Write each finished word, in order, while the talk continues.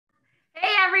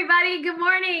everybody. Good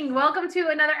morning. Welcome to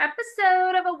another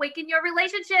episode of Awaken Your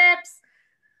Relationships.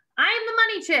 I am the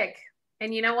money chick.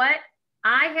 And you know what?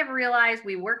 I have realized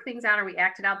we work things out or we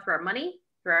act it out through our money,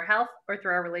 through our health, or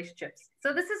through our relationships.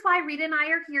 So this is why Rita and I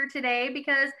are here today,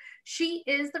 because she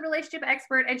is the relationship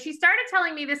expert. And she started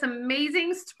telling me this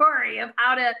amazing story of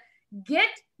how to get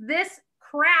this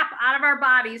crap out of our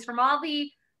bodies from all the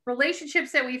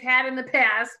relationships that we've had in the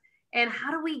past. And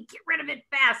how do we get rid of it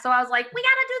fast? So I was like, we got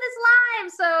to do this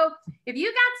live. So if you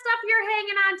got stuff you're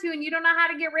hanging on to and you don't know how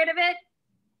to get rid of it,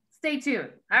 stay tuned.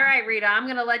 All right, Rita, I'm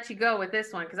going to let you go with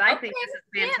this one because I think this is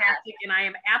fantastic and I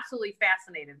am absolutely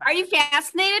fascinated by it. Are you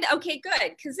fascinated? Okay,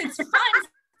 good. Because it's fun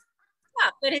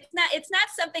stuff, but it's not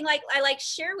something like I like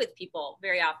share with people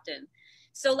very often.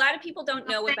 So a lot of people don't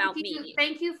know about me.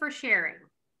 Thank you for sharing,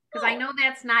 because I know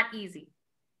that's not easy.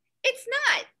 It's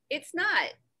not.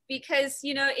 Because,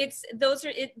 you know,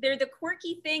 they're the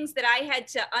quirky things that I had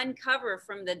to uncover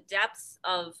from the depths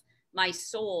of my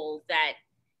soul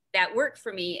that worked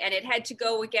for me. And it had to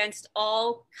go against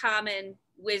all common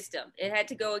wisdom. It had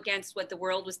to go against what the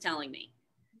world was telling me.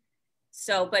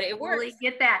 So, but it worked. Really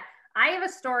get that. I have a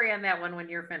story on that one when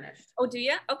you're finished. Oh, do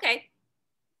you? Okay.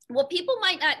 Well, people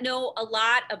might not know a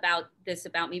lot about this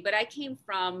about me, but I came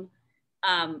from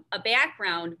a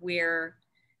background where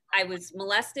I was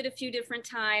molested a few different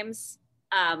times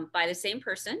by the same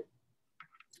person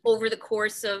over the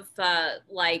course of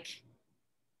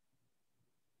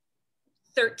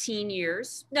 13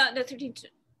 years. No, 10,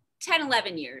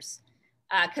 11 years,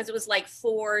 because it was like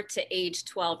 4 to age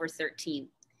 12 or 13.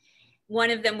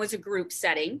 One of them was a group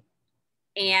setting.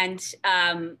 And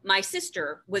my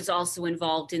sister was also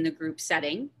involved in the group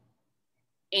setting.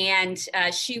 And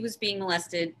she was being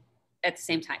molested at the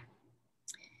same time.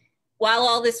 While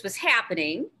all this was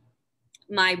happening,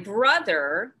 my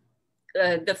brother,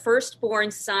 the firstborn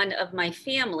son of my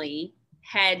family,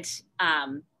 had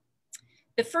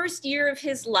the first year of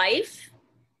his life,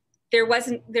 there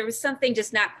was something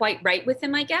just not quite right with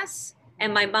him, I guess.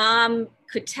 And my mom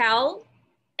could tell.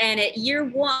 And at year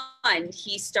 1,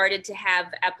 he started to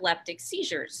have epileptic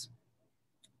seizures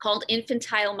called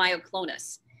infantile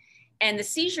myoclonus. And the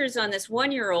seizures on this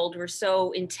 1-year-old were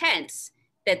so intense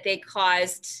that they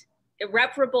caused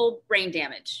irreparable brain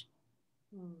damage.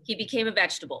 He became a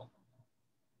vegetable,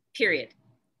 period.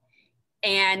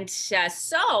 And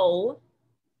so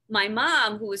my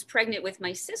mom, who was pregnant with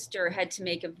my sister, had to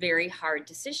make a very hard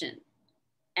decision.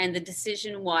 And the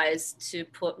decision was to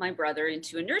put my brother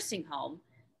into a nursing home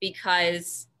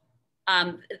because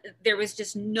there was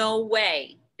just no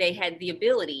way they had the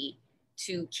ability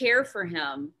to care for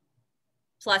him,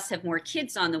 plus have more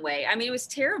kids on the way. I mean, it was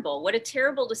terrible. What a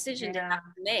terrible decision to have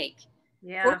to make.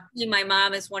 Yeah. Fortunately, my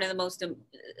mom is one of the most,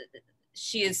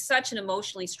 she is such an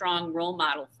emotionally strong role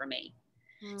model for me.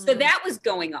 So that was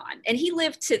going on. And he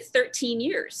lived to 13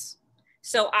 years.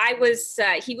 So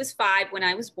he was 5 when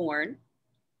I was born.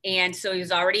 And so he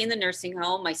was already in the nursing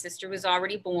home. My sister was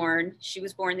already born. She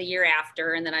was born the year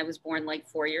after. And then I was born like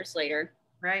 4 years later.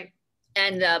 Right.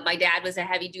 And my dad was a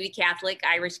heavy duty Catholic,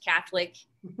 Irish Catholic,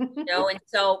 you know. And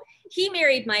so he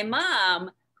married my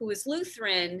mom, who was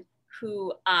Lutheran,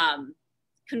 who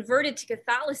converted to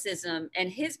Catholicism.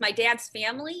 And my dad's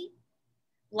family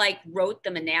like wrote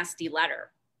them a nasty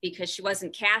letter because she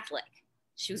wasn't Catholic.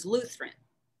 She was Lutheran.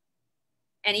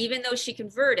 And even though she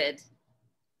converted,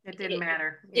 it didn't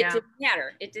matter. It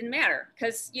didn't matter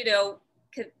because, you know,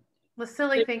 the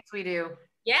silly things we do.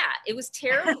 Yeah, it was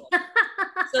terrible.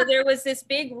 So there was this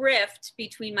big rift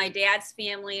between my dad's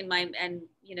family and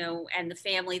the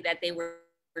family that they were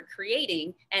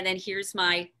creating. And then here's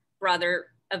my brother,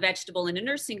 a vegetable in a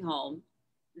nursing home,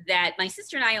 that my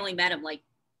sister and I only met him like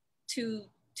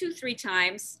 3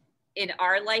 times in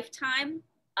our lifetime.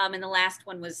 And the last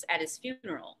one was at his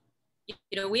funeral.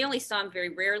 You know, we only saw him very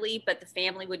rarely, but the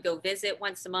family would go visit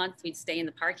once a month. We'd stay in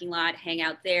the parking lot, hang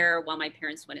out there while my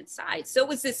parents went inside. So it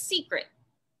was this secret.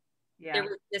 Yeah. There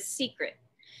was this secret.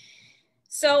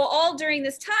 So all during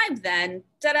this time then,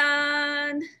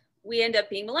 ta-da, we end up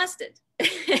being molested.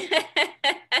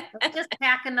 Let's just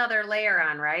tack another layer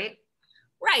on, right?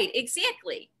 Right,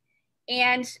 exactly.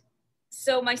 And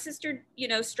so my sister, you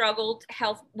know,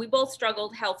 we both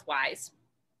struggled health-wise.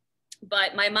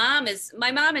 But my mom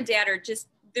and dad are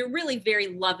they're really very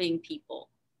loving people.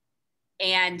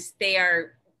 And they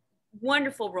are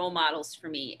wonderful role models for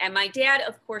me. And my dad,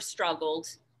 of course, struggled,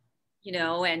 you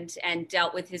know, and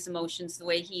dealt with his emotions the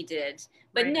way he did,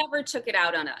 but never took it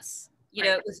out on us. You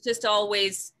know, it was just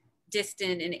always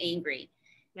distant and angry.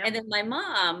 Yep. And then my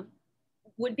mom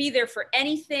would be there for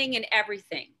anything and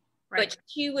everything. Right. But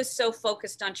she was so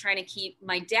focused on trying to keep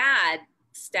my dad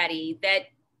steady that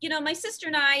you know, my sister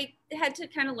and I had to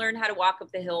kind of learn how to walk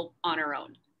up the hill on our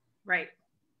own. Right.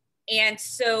 And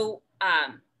so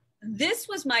this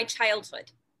was my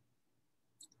childhood.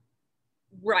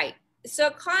 Right. So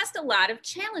it caused a lot of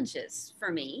challenges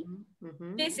for me,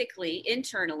 physically,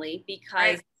 internally,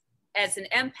 because as an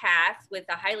empath with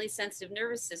a highly sensitive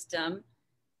nervous system,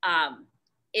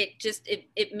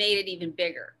 it made it even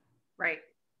bigger. Right.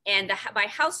 And my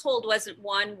household wasn't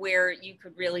one where you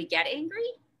could really get angry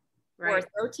or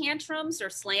throw tantrums or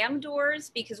slam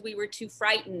doors, because we were too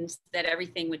frightened that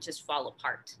everything would just fall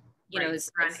apart. You know,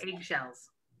 on eggshells.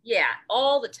 Yeah,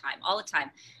 all the time.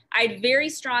 I had very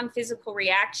strong physical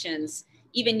reactions,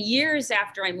 even years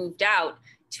after I moved out,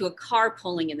 to a car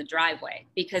pulling in the driveway,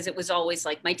 because it was always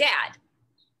like my dad.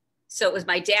 So it was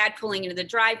my dad pulling into the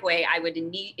driveway. I would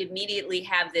immediately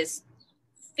have this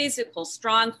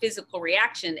strong physical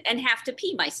reaction and have to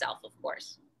pee myself, of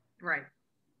course. Right.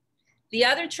 The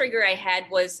other trigger I had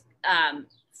was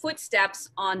footsteps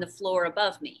on the floor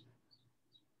above me,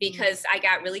 because I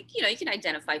got really, you know, you can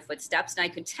identify footsteps and I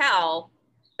could tell,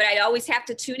 but I'd always have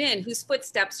to tune in. Whose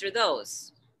footsteps are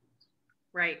those?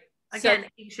 Right. Again,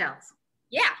 eggshells.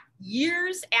 Yeah.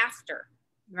 Years after.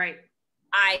 Right.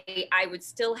 I would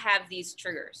still have these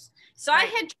triggers. So I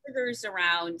had triggers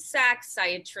around sex. I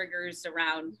had triggers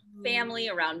around family,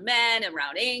 around men,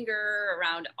 around anger,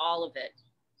 around all of it.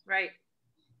 Right.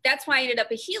 That's why I ended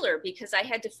up a healer, because I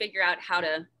had to figure out how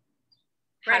to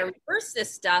reverse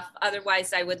this stuff.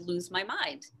 Otherwise I would lose my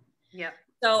mind. Yeah.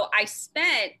 So I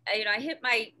spent, you know, I hit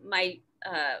my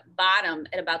bottom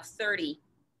at about 30.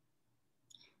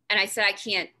 And I said, I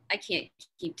can't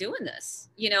keep doing this.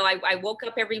 You know, I woke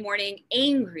up every morning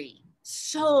angry,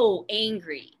 so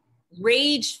angry,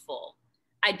 rageful.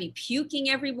 I'd be puking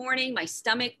every morning. My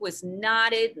stomach was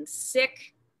knotted and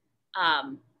sick.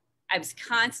 I was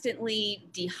constantly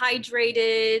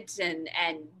dehydrated and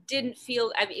didn't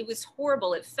feel, I mean, it was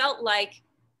horrible. It felt like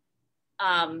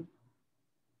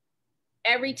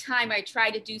every time I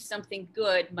tried to do something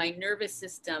good, my nervous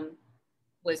system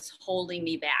was holding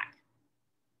me back.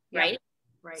 Right?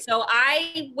 Right. So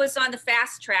I was on the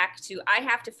fast track I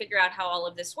have to figure out how all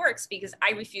of this works, because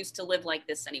I refuse to live like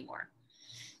this anymore.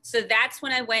 So that's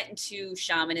when I went into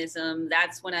shamanism.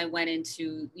 That's when I went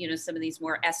into, you know, some of these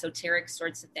more esoteric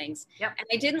sorts of things. Yep. And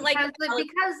I didn't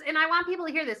because, and I want people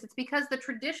to hear this, it's because the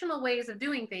traditional ways of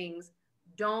doing things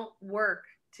don't work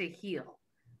to heal.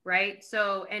 Right.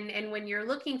 So, and when you're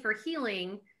looking for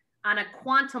healing on a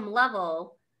quantum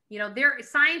level, you know,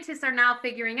 scientists are now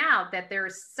figuring out that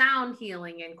there's sound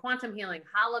healing and quantum healing,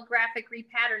 holographic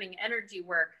repatterning, energy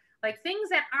work, like things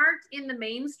that aren't in the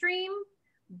mainstream,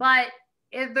 but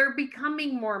they're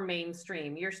becoming more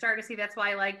mainstream. You're starting to see, that's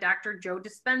why like Dr. Joe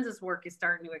Dispenza's work is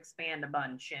starting to expand a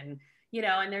bunch. And, you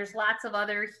know, and there's lots of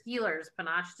other healers.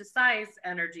 Panache Desai's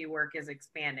energy work is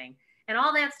expanding. And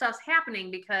all that stuff's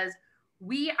happening because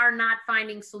we are not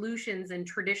finding solutions in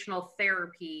traditional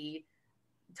therapy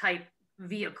type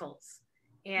vehicles.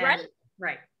 And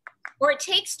right. Or it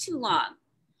takes too long.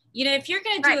 You know, if you're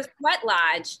going to do a sweat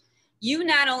lodge, you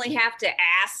not only have to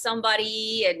ask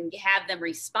somebody and have them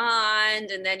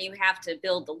respond, and then you have to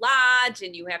build the lodge,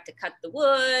 and you have to cut the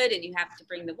wood, and you have to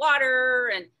bring the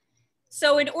water. And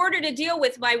so in order to deal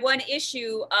with my one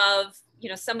issue of, you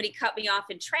know, somebody cut me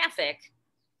off in traffic,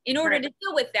 in order to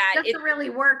deal with that, it doesn't really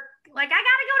work. Like, I got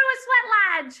to go to a sweat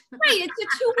lodge. Right. It's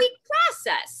a 2-week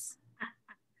process.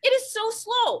 It is so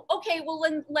slow. Okay, well,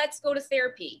 then let's go to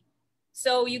therapy.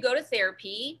 So you go to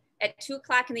therapy at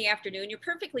 2:00 in the afternoon. You're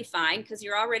perfectly fine because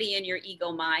you're already in your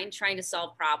ego mind trying to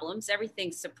solve problems.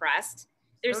 Everything's suppressed.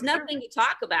 There's nothing to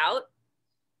talk about.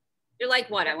 You're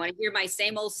like, what? I want to hear my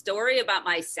same old story about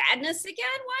my sadness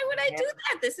again? Why would I do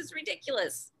that? This is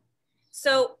ridiculous.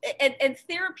 So, and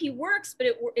therapy works, but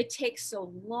it takes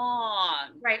so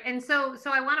long. Right. And so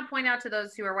I want to point out to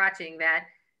those who are watching that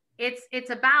it's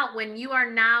about when you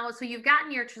are now, so you've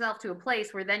gotten yourself to a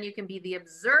place where then you can be the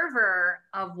observer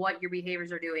of what your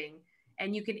behaviors are doing,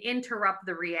 and you can interrupt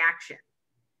the reaction,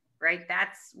 right?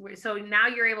 So now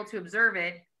you're able to observe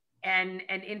it and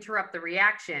interrupt the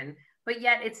reaction, but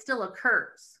yet it still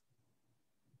occurs.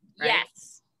 Right?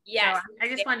 Yes. Yes. So I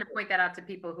just wanted to point that out to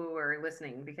people who are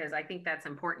listening, because I think that's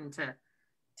important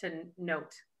to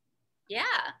note. Yeah.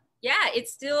 Yeah.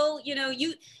 It's still, you know,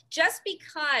 just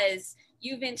because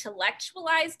you've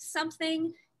intellectualized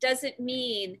something doesn't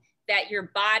mean that your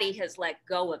body has let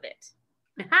go of it.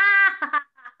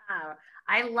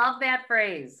 I love that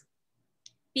phrase.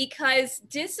 Because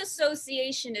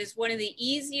disassociation is one of the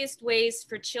easiest ways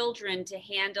for children to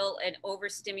handle an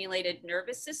overstimulated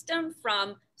nervous system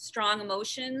from strong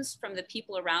emotions from the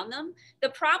people around them. The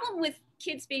problem with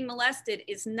kids being molested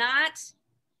is not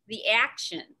the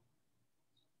action.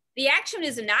 The action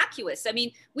is innocuous. I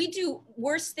mean, we do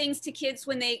worse things to kids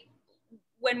when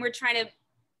we're trying to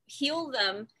heal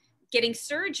them, getting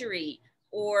surgery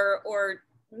or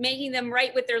making them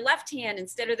write with their left hand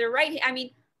instead of their right hand. I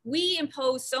mean, we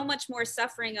impose so much more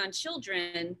suffering on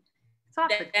children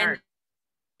than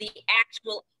the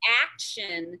actual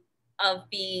action of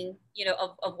being, you know,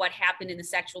 of what happened in the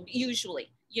sexual,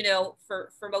 usually, you know, for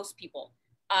most people.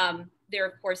 There are,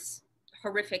 of course,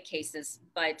 horrific cases,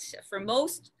 but for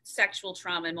most sexual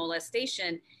trauma and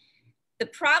molestation, the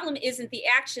problem isn't the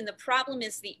action. The problem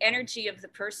is the energy of the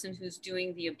person who's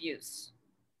doing the abuse.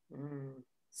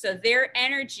 So their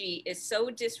energy is so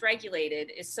dysregulated,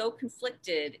 is so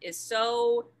conflicted, is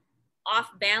so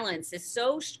off balance, is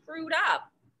so screwed up.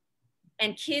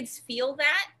 And kids feel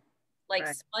that like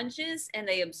sponges, and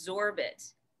they absorb it.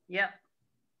 Yep.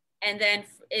 And then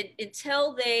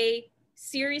until they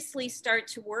seriously start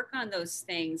to work on those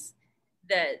things,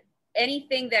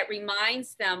 anything that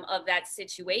reminds them of that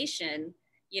situation,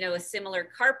 you know, a similar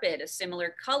carpet, a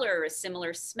similar color, a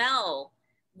similar smell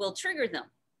will trigger them.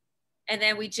 And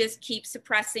then we just keep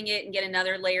suppressing it and get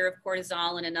another layer of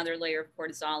cortisol and another layer of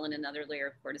cortisol and another layer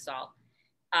of cortisol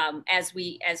as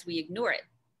we ignore it.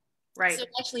 Right. So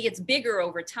actually it's bigger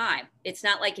over time. It's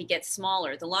not like it gets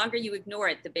smaller. The longer you ignore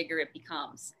it, the bigger it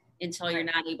becomes until you're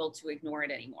not able to ignore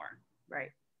it anymore.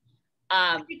 Right.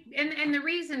 And the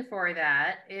reason for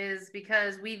that is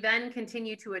because we then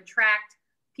continue to attract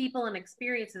people and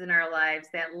experiences in our lives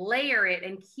that layer it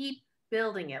and keep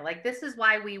building it. Like, this is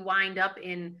why we wind up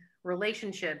in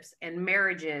relationships and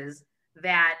marriages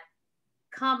that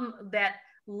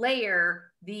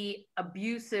layer the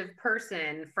abusive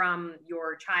person from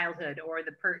your childhood, or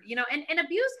and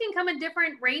abuse can come in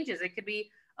different ranges. It could be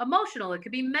emotional, it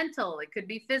could be mental, it could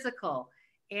be physical.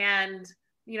 And,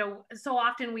 you know, so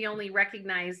often we only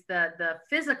recognize the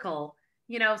physical.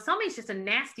 You know, somebody's just a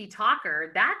nasty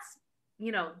talker, that's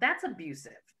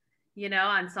abusive, you know,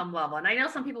 on some level. And I know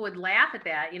some people would laugh at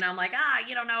that. You know, I'm like,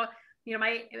 you don't know, you know,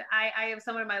 I have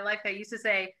someone in my life that used to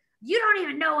say, you don't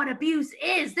even know what abuse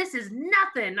is. This is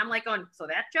nothing. I'm like going, so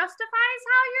that justifies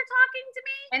how you're talking to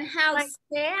me? And how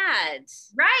sad.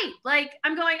 Right. Like,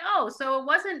 I'm going, oh, so it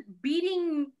wasn't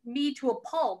beating me to a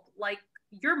pulp like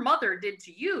your mother did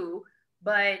to you,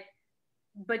 but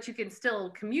you can still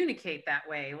communicate that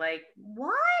way. Like,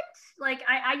 what? Like,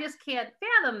 I just can't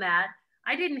fathom that.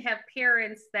 I didn't have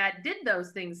parents that did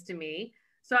those things to me.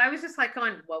 So I was just like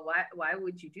going, well, why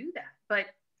would you do that? But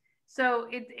so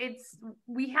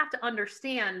we have to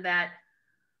understand that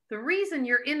the reason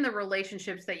you're in the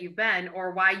relationships that you've been,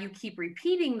 or why you keep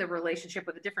repeating the relationship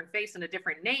with a different face and a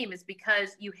different name, is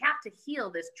because you have to heal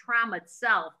this trauma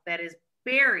itself that is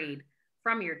buried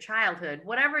from your childhood,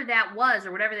 whatever that was,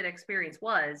 or whatever that experience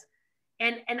was.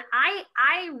 And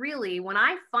I really, when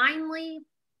I finally,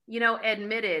 you know,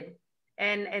 admitted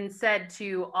and said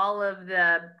to all of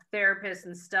the therapists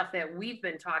and stuff that we've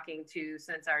been talking to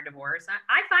since our divorce,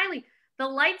 I finally, the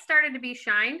light started to be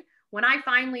shined when I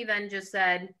finally then just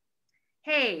said,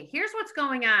 hey, here's what's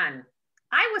going on.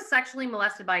 I was sexually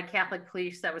molested by a Catholic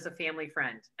priest that was a family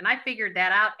friend. And I figured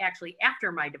that out actually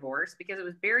after my divorce, because it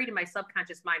was buried in my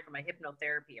subconscious mind from my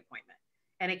hypnotherapy appointment.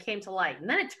 And it came to light. And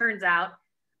then it turns out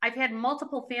I've had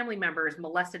multiple family members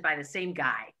molested by the same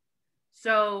guy.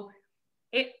 So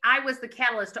I was the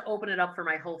catalyst to open it up for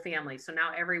my whole family. So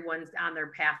now everyone's on their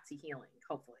path to healing,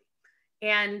 hopefully.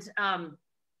 And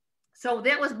so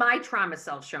that was my trauma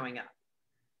self showing up.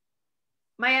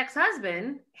 My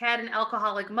ex-husband had an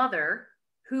alcoholic mother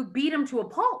who beat him to a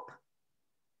pulp.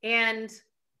 And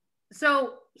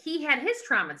so he had his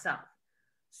trauma self.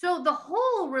 So the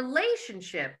whole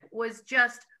relationship was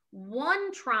just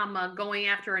one trauma going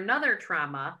after another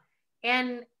trauma,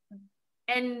 and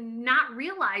not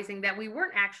realizing that we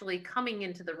weren't actually coming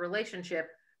into the relationship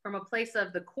from a place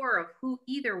of the core of who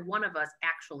either one of us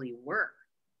actually were.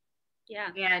 Yeah.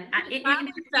 And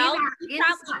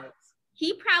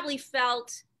he probably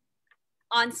felt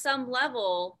on some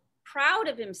level proud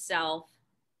of himself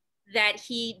that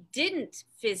he didn't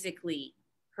physically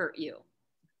hurt you.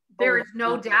 There is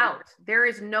no doubt. There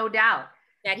is no doubt.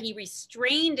 That he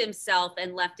restrained himself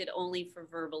and left it only for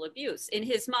verbal abuse in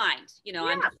his mind. You know,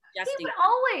 yeah. I'm suggesting.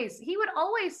 He would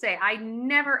always say, I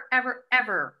never, ever,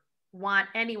 ever want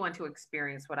anyone to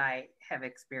experience what I have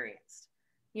experienced.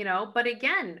 You know, but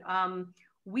again,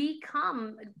 we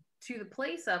come to the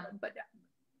place of,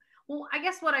 I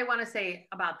guess what I want to say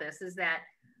about this is that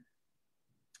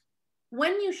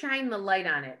when you shine the light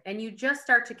on it and you just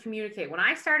start to communicate, when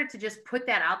I started to just put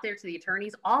that out there to the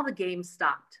attorneys, all the games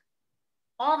stopped.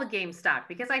 All the games stopped,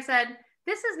 because I said,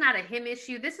 this is not a him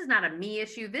issue. This is not a me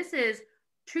issue. This is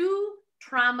two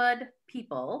traumatized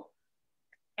people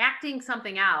acting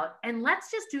something out, and let's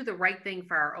just do the right thing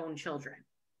for our own children.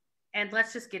 And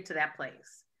let's just get to that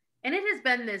place. And it has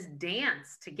been this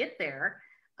dance to get there.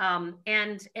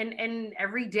 And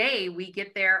every day we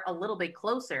get there a little bit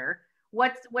closer.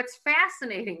 What's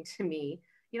fascinating to me,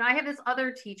 I have this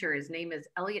other teacher, his name is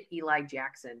Elliot Eli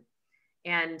Jackson,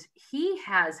 and he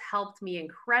has helped me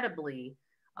incredibly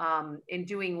in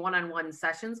doing one-on-one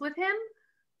sessions with him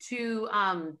to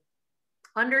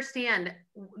understand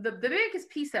the biggest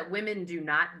piece that women do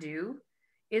not do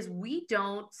is we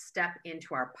don't step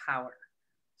into our power.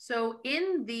 So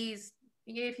in these,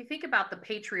 if you think about the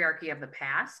patriarchy of the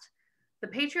past,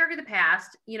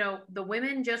 the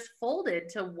women just folded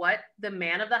to what the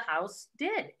man of the house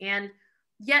did. And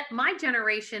yet my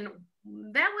generation,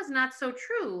 that was not so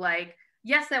true. Like,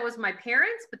 yes, that was my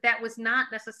parents, but that was not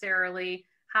necessarily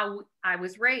how I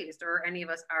was raised or any of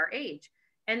us our age.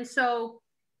 And so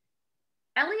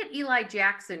Elliot Eli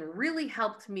Jackson really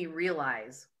helped me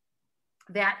realize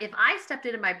that if I stepped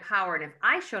into my power and if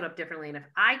I showed up differently and if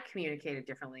I communicated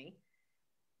differently,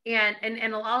 and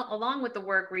along with the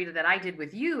work, Rita, that I did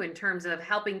with you in terms of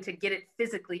helping to get it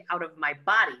physically out of my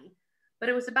body, but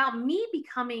it was about me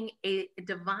becoming a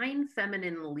divine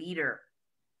feminine leader.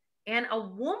 And a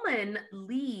woman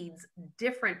leads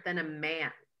different than a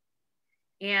man.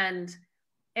 And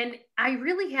I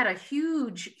really had a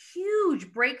huge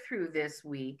breakthrough this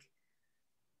week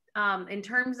in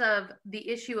terms of the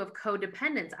issue of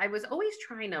codependence. I was always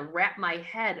trying to wrap my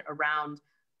head around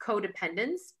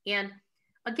codependence. And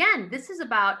again, this is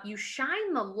about you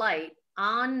shine the light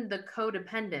on the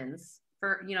codependence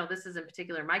for, this is in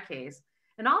particular my case.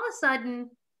 And all of a sudden,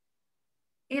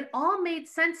 it all made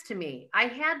sense to me. I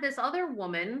had this other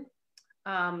woman,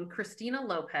 Christina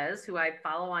Lopez, who I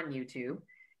follow on YouTube.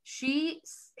 She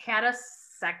had a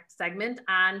segment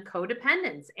on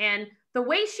codependence, and the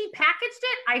way she packaged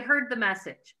it, I heard the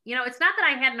message. It's not that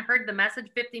I hadn't heard the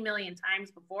message 50 million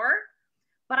times before,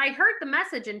 but I heard the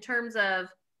message in terms of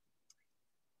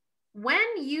when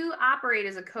you operate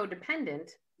as a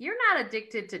codependent, you're not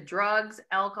addicted to drugs,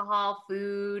 alcohol,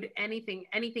 food, anything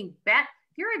bad.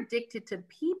 You're addicted to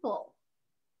people.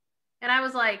 And I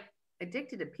was like,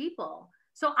 addicted to people.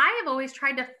 So I have always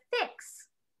tried to fix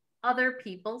other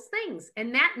people's things.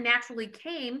 And that naturally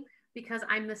came because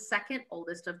I'm the second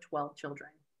oldest of 12 children.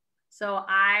 So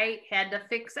I had to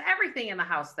fix everything in the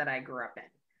house that I grew up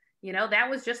in. That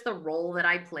was just the role that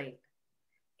I played.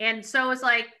 And so it's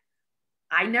like,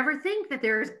 I never think that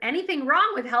there's anything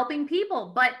wrong with helping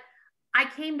people, but I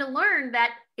came to learn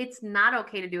that it's not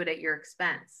okay to do it at your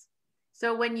expense.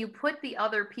 So when you put the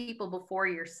other people before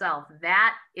yourself,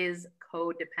 that is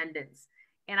codependence.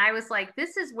 And I was like,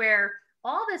 this is where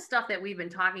all this stuff that we've been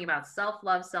talking about,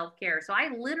 self-love, self-care. So I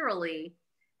literally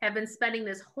have been spending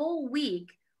this whole week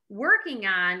working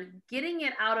on getting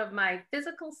it out of my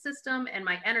physical system and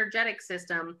my energetic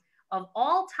system of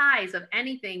all ties of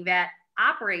anything that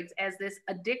operates as this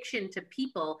addiction to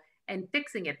people and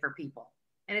fixing it for people.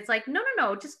 And it's like,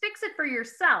 no, just fix it for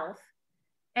yourself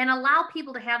and allow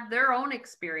people to have their own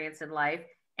experience in life.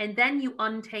 And then you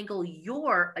untangle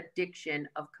your addiction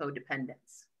of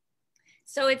codependence.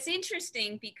 So it's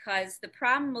interesting because the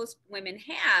problem most women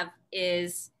have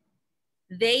is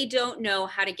they don't know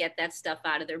how to get that stuff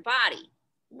out of their body.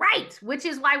 Right. Which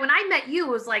is why when I met you,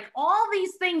 it was like all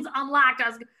these things unlocked.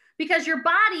 Because your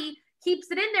body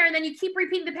keeps it in there and then you keep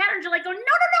repeating the patterns. You're like, oh, no,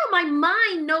 my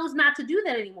mind knows not to do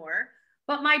that anymore.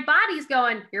 But my body's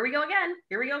going, here we go again,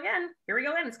 here we go again, here we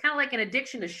go again. It's kind of like an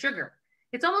addiction to sugar.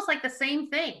 It's almost like the same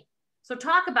thing. So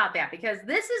talk about that, because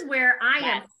this is where I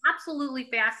am absolutely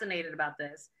fascinated about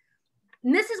this.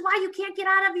 And this is why you can't get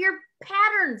out of your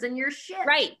patterns and your shit.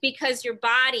 Right, because your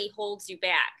body holds you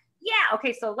back. Yeah,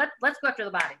 okay, so let's go after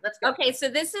the body. Let's go. Okay, so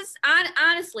this is,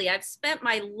 honestly, I've spent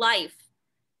my life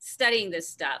studying this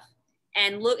stuff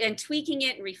and tweaking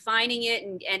it and refining it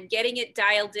and getting it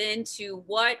dialed into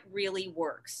what really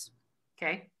works.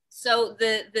 Okay. So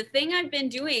the thing I've been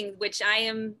doing, which I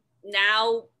am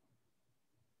now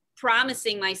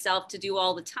promising myself to do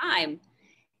all the time,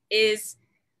 is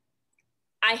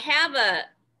I have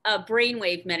a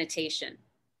brainwave meditation.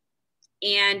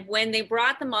 And when they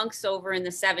brought the monks over in the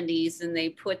 70s and they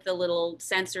put the little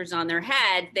sensors on their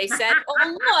head, they said,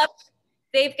 oh, look,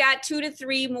 they've got 2 to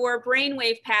 3 more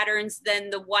brainwave patterns than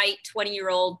the white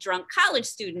 20-year-old drunk college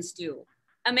students do.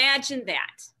 Imagine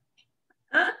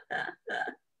that.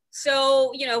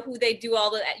 So, who they do all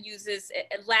the uses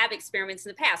lab experiments in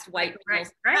the past, white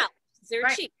males, they're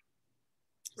cheap.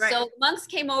 Right. So monks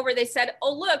came over, they said,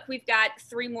 oh, look, we've got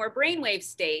 3 more brainwave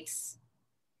states.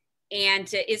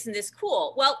 And isn't this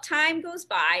cool? Well, time goes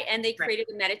by and they created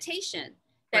a meditation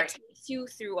that takes you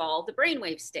through all the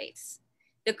brainwave states.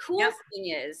 The cool thing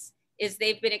is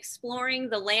they've been exploring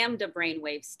the lambda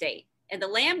brainwave state. And the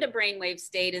lambda brainwave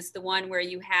state is the one where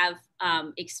you have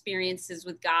experiences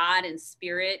with God and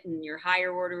spirit and your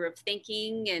higher order of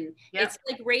thinking. And it's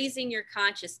like raising your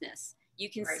consciousness. You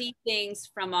can see things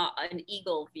from an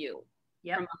eagle view,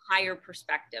 from a higher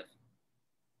perspective.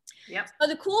 So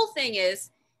the cool thing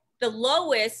is the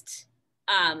lowest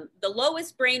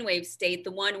brainwave state,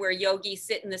 the one where yogis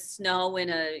sit in the snow in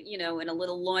a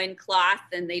little loincloth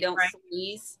and they don't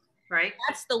sneeze.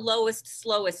 That's the lowest,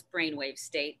 slowest brainwave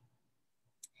state.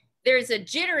 There's a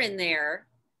jitter in there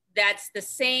that's the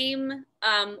same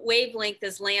wavelength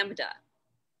as lambda.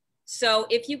 So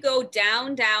if you go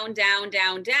down, down, down,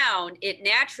 down, down, it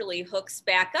naturally hooks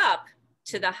back up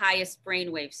to the highest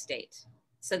brainwave state.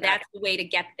 So that's the way to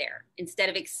get there. Instead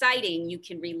of exciting, you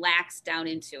can relax down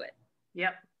into it.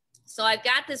 So I've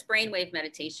got this brainwave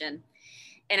meditation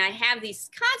and I have these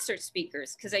concert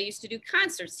speakers because I used to do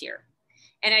concerts here.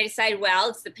 And I decided, well,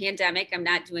 it's the pandemic. I'm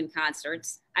not doing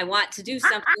concerts. I want to do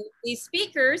something with these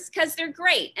speakers because they're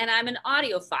great. And I'm an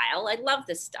audiophile. I love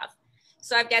this stuff.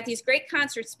 So I've got these great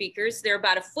concert speakers. They're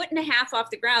about 1.5 feet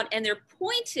off the ground and they're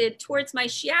pointed towards my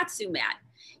shiatsu mat.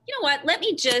 You know what? Let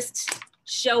me just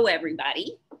show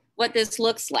everybody what this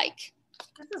looks like.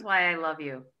 This is why I love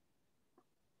you.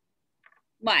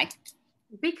 Why?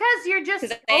 Because you're just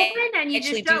open and you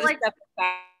just don't like,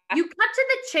 you cut to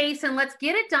the chase and let's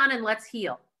get it done and let's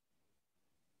heal.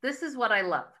 This is what I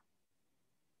love.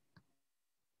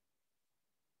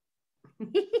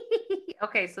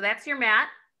 Okay, so that's your mat.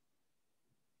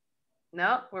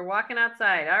 No, we're walking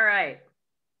outside. All right.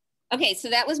 Okay, so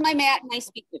that was my mat and my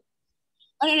speaker.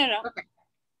 Oh, no. Okay.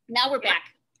 Now we're back.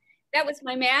 That was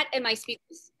my mat and my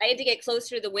speakers. I had to get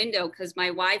closer to the window because my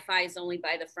Wi-Fi is only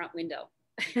by the front window.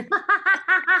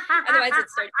 Otherwise it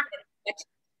starts.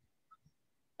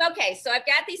 Okay, so I've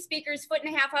got these speakers 1.5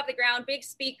 feet off the ground, big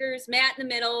speakers, mat in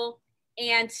the middle,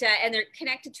 and they're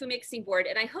connected to a mixing board.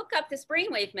 And I hook up this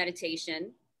brainwave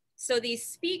meditation. So these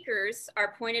speakers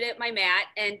are pointed at my mat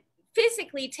and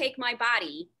physically take my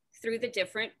body through the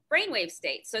different brainwave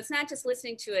states. So it's not just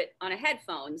listening to it on a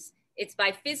headphones. It's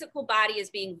my physical body is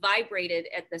being vibrated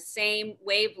at the same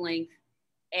wavelength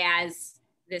as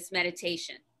this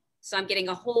meditation. So I'm getting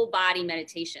a whole body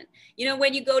meditation. You know,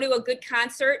 when you go to a good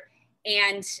concert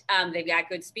and they've got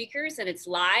good speakers and it's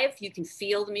live, you can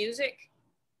feel the music.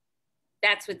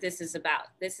 That's what this is about.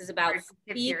 This is about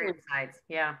feeling.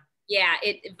 Yeah,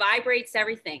 it vibrates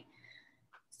everything.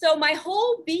 So my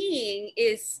whole being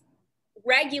is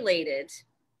regulated.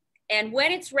 And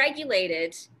when it's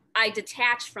regulated, I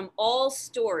detach from all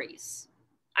stories.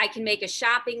 I can make a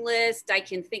shopping list. I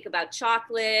can think about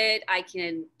chocolate. I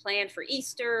can plan for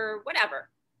Easter, whatever.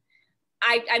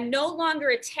 I'm no longer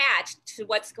attached to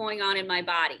what's going on in my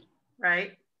body.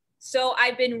 Right. So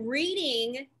I've been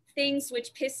reading things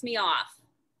which piss me off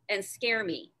and scare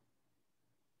me,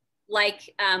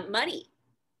 like money.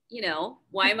 You know,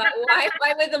 why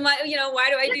with the money? You know, why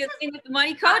do I do the thing with the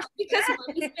money coach? Because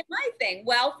money's been my thing.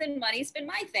 Wealth and money's been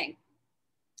my thing.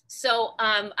 So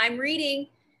I'm reading,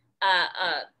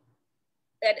 and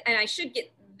I should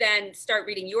then start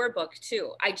reading your book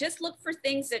too. I just look for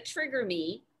things that trigger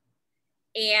me,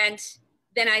 and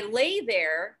then I lay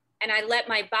there and I let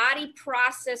my body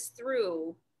process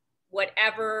through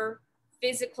whatever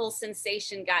physical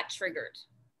sensation got triggered.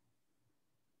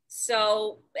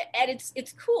 So, and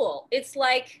it's cool. It's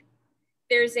like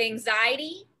there's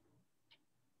anxiety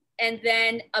and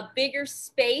then a bigger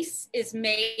space is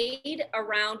made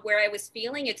around where I was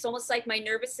feeling. It's almost like my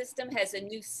nervous system has a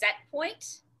new set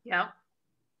point. Yeah.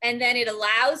 And then it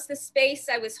allows the space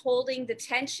I was holding the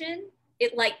tension,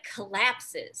 it like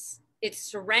collapses, it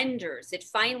surrenders, it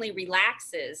finally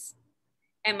relaxes,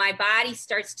 and my body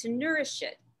starts to nourish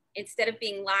it. Instead of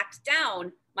being locked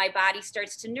down, my body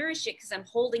starts to nourish it because I'm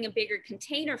holding a bigger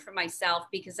container for myself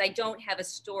because I don't have a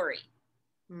story.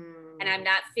 And I'm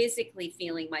not physically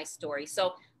feeling my story.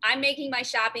 So I'm making my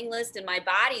shopping list and my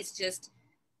body's just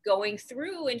going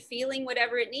through and feeling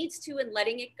whatever it needs to and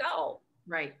letting it go.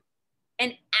 Right.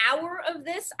 An hour of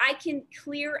this, I can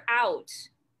clear out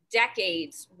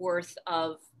decades worth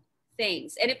of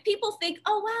things. And if people think,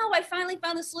 oh, wow, I finally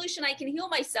found the solution, I can heal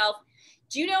myself.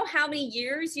 Do you know how many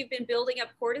years you've been building up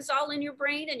cortisol in your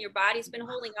brain and your body's been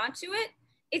holding on to it?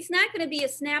 It's not going to be a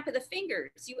snap of the fingers.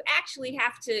 You actually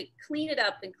have to clean it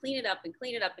up and clean it up and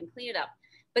clean it up and clean it up.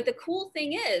 But the cool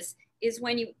thing is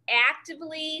when you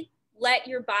actively let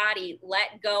your body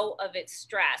let go of its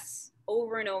stress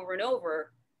over and over and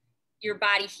over, your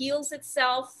body heals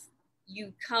itself.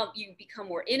 you become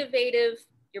more innovative.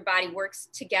 Your body works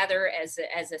together as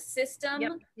a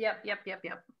system. Yep.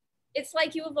 It's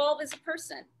like you evolve as a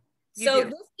person. You So do.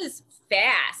 this is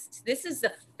fast. This is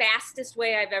the fastest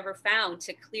way I've ever found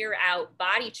to clear out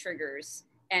body triggers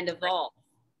and evolve.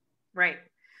 Right.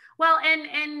 Well,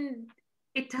 and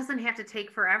it doesn't have to take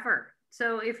forever.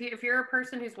 So if you're a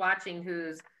person who's watching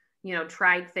who's, you know,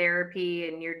 tried therapy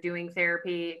and you're doing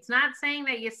therapy, it's not saying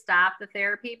that you stop the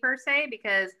therapy per se,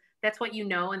 because that's what you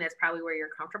know and that's probably where you're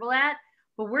comfortable at.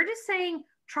 But we're just saying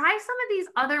try some of these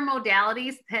other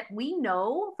modalities that we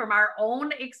know from our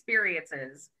own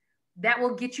experiences that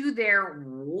will get you there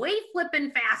way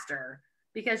flipping faster,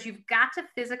 because you've got to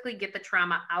physically get the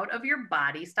trauma out of your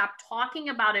body. Stop talking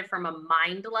about it from a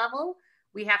mind level.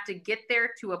 We have to get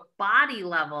there to a body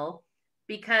level,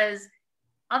 because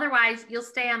otherwise you'll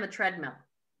stay on the treadmill.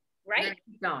 Right.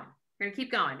 We're gonna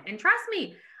keep going. And trust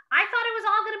me, I thought it was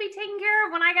all going to be taken care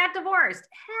of when I got divorced.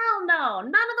 Hell no. None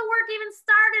of the work even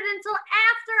started until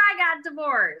after I got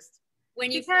divorced.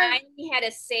 When you finally had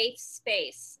a safe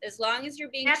space, as long as you're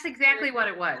being— That's exactly what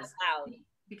it was.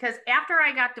 Because after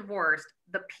I got divorced,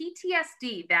 the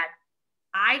PTSD that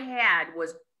I had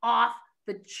was off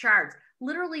the charts.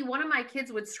 Literally, one of my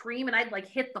kids would scream and I'd like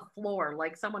hit the floor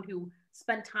like someone who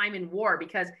spent time in war,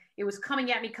 because it was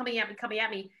coming at me.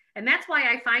 And that's why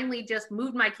I finally just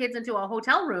moved my kids into a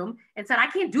hotel room and said, I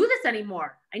can't do this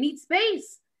anymore. I need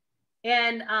space.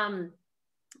 And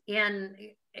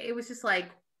it was just like,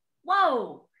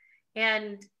 whoa.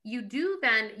 And you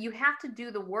have to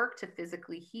do the work to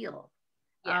physically heal.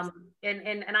 Yes.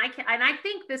 And I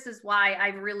think this is why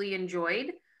I've really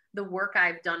enjoyed the work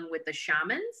I've done with the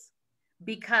shamans,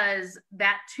 because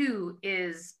that too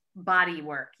is body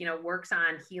work, you know, works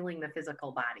on healing the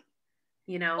physical body,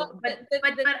 you know. Well, but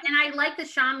and I like the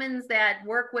shamans that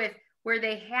work with where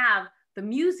they have the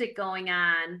music going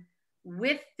on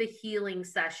with the healing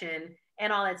session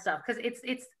and all that stuff, because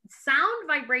it's sound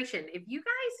vibration. If you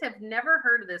guys have never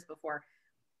heard of this before,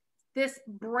 this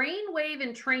brainwave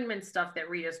entrainment stuff that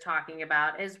Rita's talking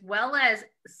about, as well as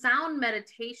sound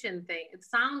meditation thing,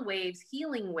 sound waves,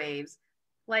 healing waves.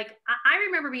 Like I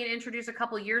remember being introduced a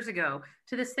couple of years ago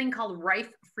to this thing called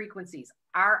Rife frequencies,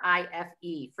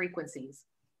 RIFE frequencies.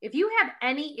 If you have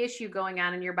any issue going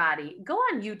on in your body, go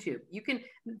on YouTube.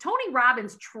 Tony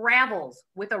Robbins travels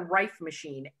with a Rife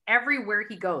machine everywhere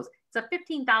he goes. It's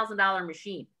a $15,000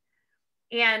 machine.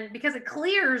 And because it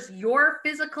clears your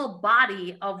physical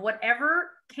body of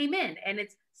whatever came in, and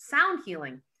it's sound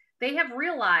healing. They have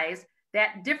realized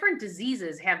that different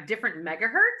diseases have different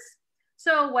megahertz.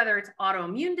 So whether it's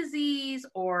autoimmune disease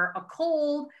or a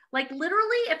cold, like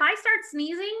literally if I start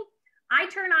sneezing, I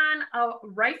turn on a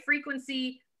Rife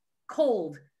frequency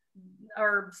cold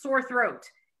or sore throat.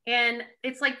 And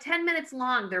it's like 10 minutes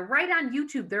long. They're right on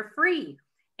YouTube. They're free.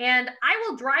 And I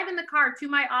will drive in the car to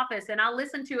my office and I'll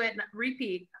listen to it and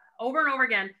repeat over and over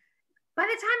again. By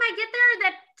the time I get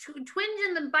there, that twinge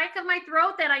in the back of my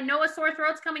throat that I know a sore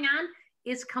throat's coming on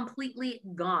is completely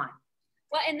gone.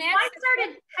 Well, and that's— I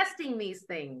started testing these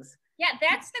things. Yeah,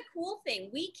 that's the cool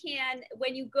thing. We can,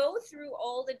 when you go through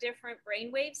all the different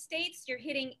brainwave states, you're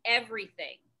hitting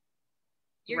everything.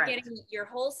 You're getting your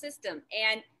whole system.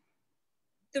 And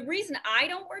the reason I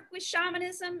don't work with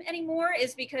shamanism anymore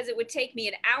is because it would take me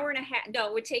an hour and a half. No,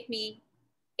 it would take me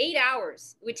 8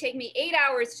 hours. It would take me 8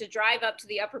 hours to drive up to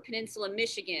the Upper Peninsula,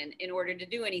 Michigan, in order to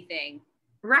do anything.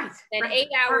 Right. And 8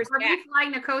 hours or me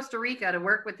flying to Costa Rica to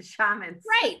work with the shamans.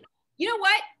 Right. You know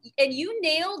what? And you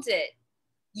nailed it.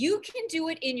 You can do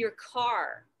it in your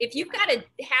car. If you've got a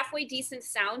halfway decent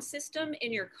sound system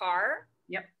in your car,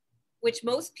 yep, which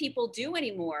most people do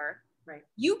anymore, right,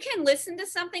 you can listen to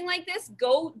something like this.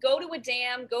 Go to a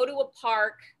dam, go to a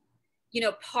park,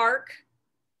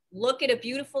 look at a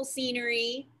beautiful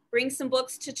scenery, bring some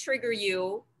books to trigger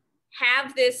you,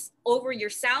 have this over your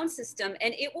sound system,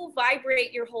 and it will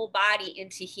vibrate your whole body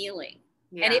into healing.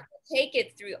 Yeah. And it will take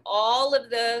it through all of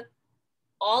the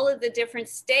different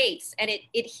states, and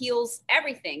it heals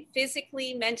everything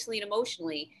physically, mentally, and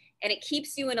emotionally. And it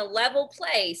keeps you in a level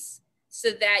place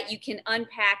so that you can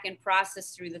unpack and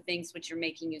process through the things which are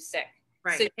making you sick.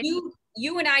 Right. So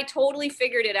you and I totally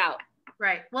figured it out.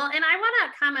 Right. Well, and I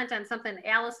want to comment on something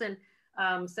Allison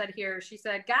said here. She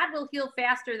said, God will heal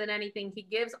faster than anything. He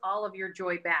gives all of your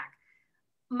joy back.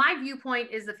 My viewpoint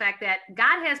is the fact that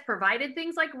God has provided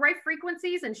things like Rife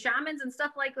frequencies and shamans and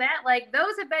stuff like that. Like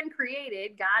those have been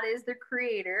created. God is the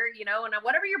creator, and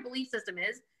whatever your belief system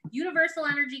is, universal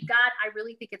energy, God, I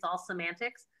really think it's all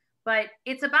semantics, but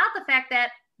it's about the fact that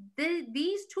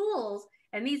these tools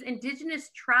and these indigenous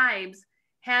tribes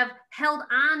have held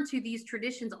on to these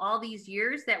traditions all these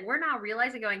years that we're now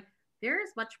realizing going, there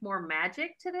is much more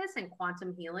magic to this and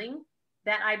quantum healing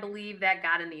that I believe that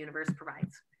God and the universe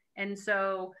provides. And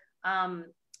so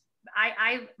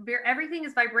everything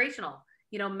is vibrational.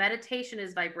 You know, meditation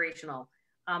is vibrational.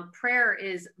 Prayer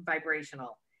is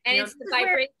vibrational. And you it's the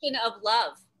vibration of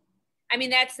love. I mean,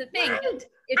 that's the thing. Right.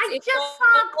 It's just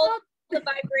saw a quote. The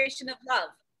vibration of love.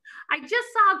 I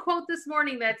just saw a quote this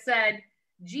morning that said,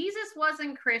 Jesus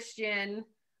wasn't Christian.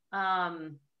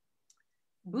 Buddha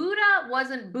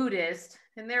wasn't Buddhist.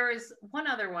 And there was one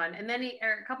other one. And then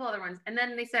a couple other ones. And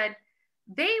then they said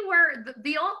they were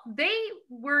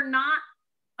not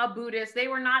a Buddhist. They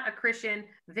were not a Christian.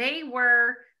 They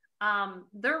were,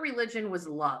 their religion was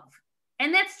love.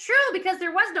 And that's true because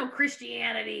there was no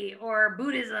Christianity or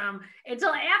Buddhism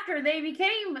until after they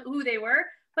became who they were.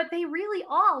 But they really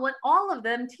what all of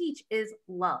them teach is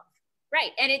love.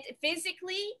 Right. And it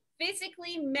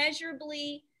physically,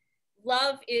 measurably,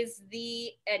 love is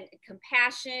the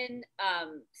compassion,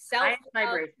 self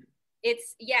vibration.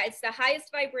 It's the highest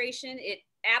vibration. It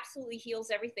absolutely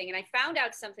heals everything. And I found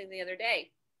out something the other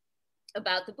day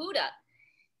about the Buddha.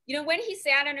 You know, when he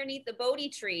sat underneath the Bodhi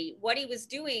tree, what he was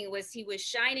doing was he was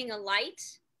shining a light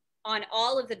on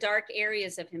all of the dark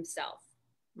areas of himself.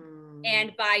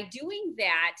 And by doing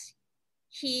that,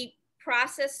 he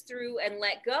processed through and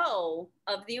let go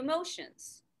of the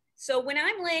emotions. So when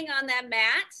I'm laying on that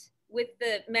mat with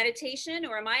the meditation,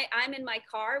 or I'm in my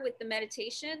car with the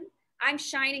meditation, I'm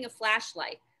shining a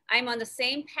flashlight. I'm on the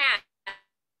same path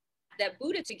that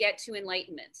Buddha to get to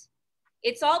enlightenment.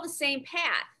 It's all the same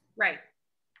path. Right.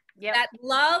 Yeah. That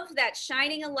love, that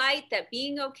shining a light, that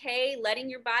being okay, letting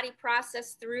your body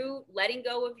process through, letting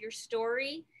go of your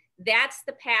story, that's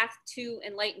the path to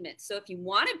enlightenment. So if you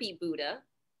want to be Buddha,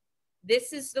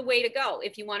 this is the way to go.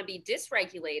 If you want to be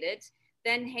dysregulated,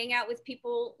 then hang out with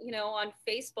people, you know, on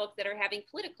Facebook that are having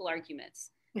political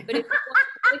arguments. But if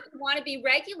you want to be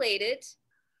regulated,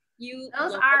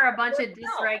 those are a bunch of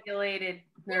dysregulated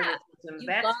nervous systems.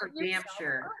 That's for damn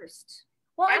sure. First.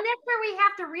 Well, and that's where we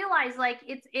have to realize, like,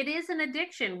 it is an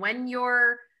addiction when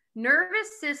your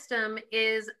nervous system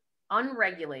is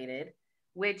unregulated,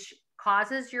 which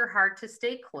causes your heart to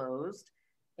stay closed,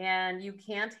 and you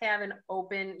can't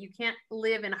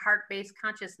live in heart-based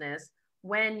consciousness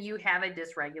when you have a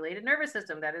dysregulated nervous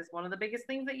system. That is one of the biggest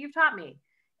things that you've taught me.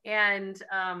 And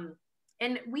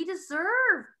we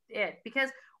deserve it because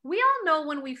we all know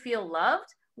when we feel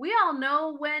loved. We all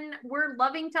know when we're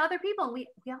loving to other people. And we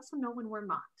also know when we're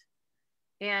not.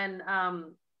 And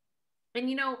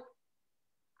you know,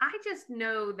 I just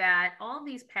know that all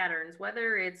these patterns,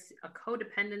 whether it's a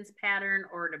codependence pattern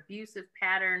or an abusive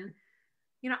pattern,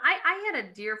 you know, I had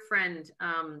a dear friend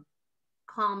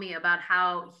call me about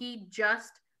how he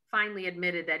just finally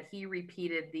admitted that he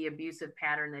repeated the abusive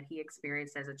pattern that he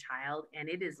experienced as a child, and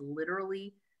it is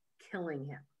literally killing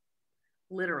him,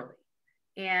 literally.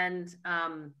 And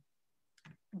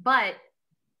but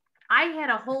I had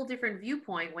a whole different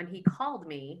viewpoint when he called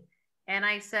me, and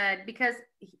I said, because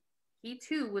he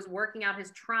too was working out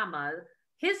his trauma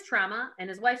and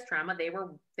his wife's trauma.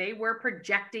 They were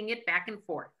projecting it back and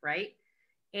forth, right?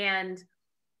 And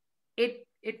it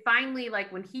finally,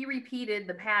 like when he repeated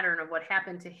the pattern of what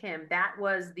happened to him, that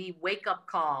was the wake up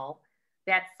call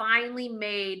that finally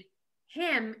made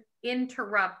him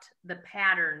interrupt the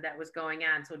pattern that was going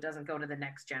on so it doesn't go to the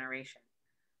next generation.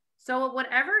 So at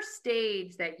whatever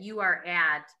stage that you are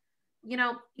at, you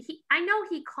know, I know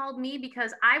he called me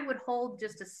because I would hold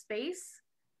just a space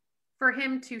for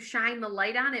him to shine the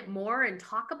light on it more and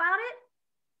talk about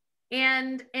it,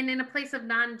 and in a place of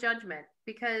non-judgment,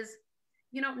 because,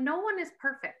 you know, no one is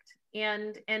perfect.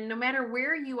 And no matter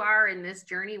where you are in this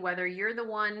journey, whether you're the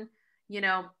one, you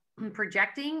know,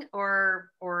 projecting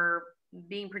or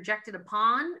being projected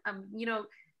upon, you know,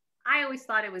 I always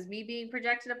thought it was me being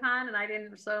projected upon, and I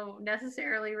didn't so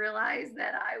necessarily realize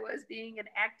that I was being an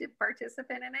active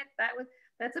participant in it.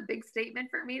 That's a big statement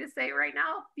for me to say right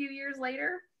now, a few years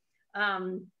later,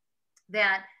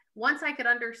 that once I could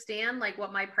understand like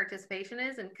what my participation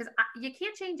is, and because you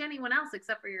can't change anyone else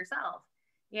except for yourself.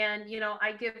 And, you know,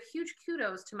 I give huge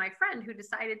kudos to my friend who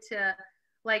decided to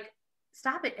like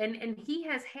stop it. And he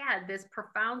has had this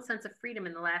profound sense of freedom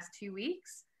in the last 2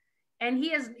 weeks. And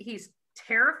he's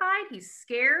terrified. He's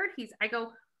scared. I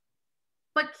go,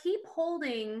 but keep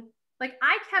holding, like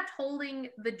I kept holding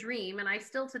the dream. And I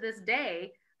still to this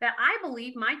day that I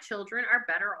believe my children are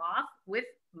better off with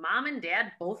mom and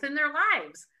dad both in their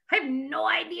lives. I have no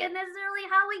idea necessarily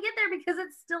how we get there because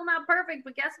it's still not perfect.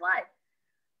 But guess what?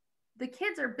 The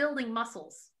kids are building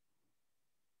muscles.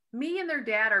 Me and their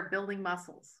dad are building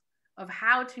muscles of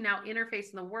how to now interface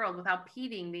in the world without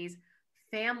repeating these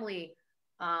family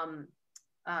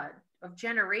of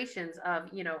generations of,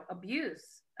 you know,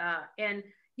 abuse. And,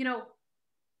 you know,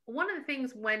 one of the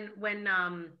things when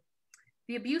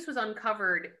the abuse was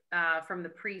uncovered from the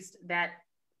priest that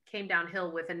came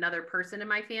downhill with another person in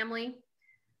my family,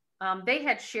 they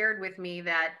had shared with me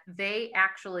that they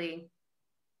actually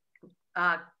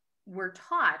were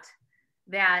taught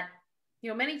that, you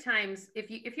know, many times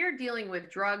if you're dealing with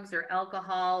drugs or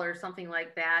alcohol or something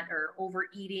like that, or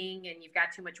overeating and you've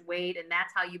got too much weight and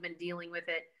that's how you've been dealing with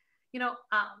it, you know,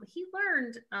 he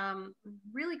learned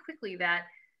really quickly that,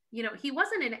 you know, he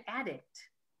wasn't an addict,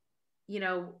 you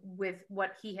know, with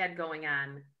what he had going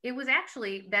on. It was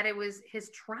actually that it was his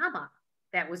trauma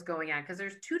that was going on, because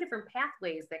there's two different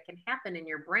pathways that can happen in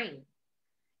your brain.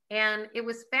 And it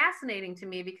was fascinating to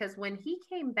me because when he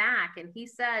came back and he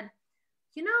said,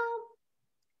 you know,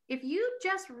 if you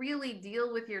just really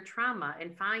deal with your trauma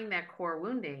and find that core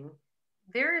wounding,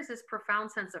 there is this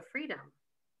profound sense of freedom,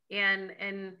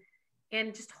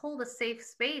 and just hold a safe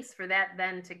space for that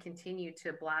then to continue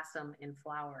to blossom and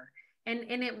flower. And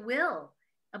it will,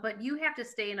 but you have to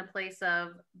stay in a place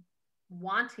of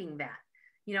wanting that,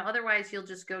 you know, otherwise you'll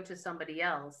just go to somebody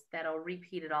else that'll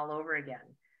repeat it all over again.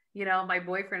 You know, my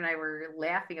boyfriend and I were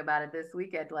laughing about it this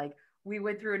weekend. Like, we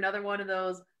went through another one of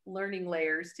those learning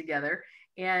layers together.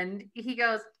 And he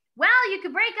goes, well, you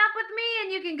could break up with me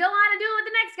and you can go on and do it with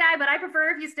the next guy, but I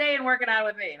prefer if you stay and work it out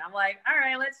with me. And I'm like, all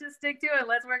right, let's just stick to it.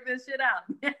 Let's work this shit out.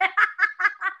 Like,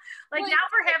 well, now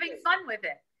we're having fun with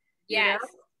it. Yes. You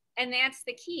know? And that's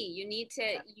the key. You need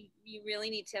to, you really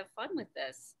need to have fun with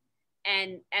this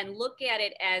and look at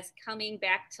it as coming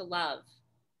back to love.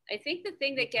 I think the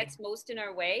thing that gets most in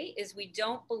our way is we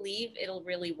don't believe it'll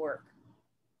really work.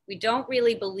 We don't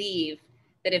really believe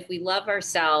that if we love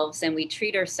ourselves and we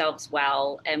treat ourselves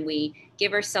well and we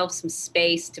give ourselves some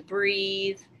space to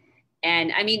breathe.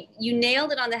 And I mean, you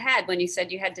nailed it on the head when you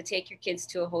said you had to take your kids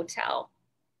to a hotel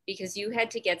because you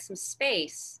had to get some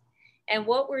space. And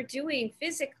what we're doing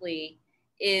physically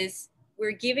is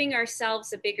we're giving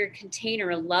ourselves a bigger container,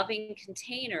 a loving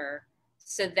container,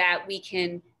 so that we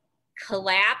can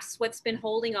collapse what's been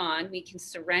holding on. We can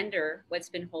surrender what's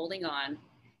been holding on.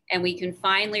 And we can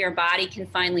finally, our body can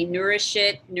finally nourish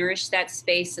that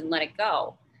space and let it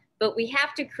go. But we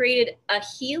have to create a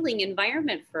healing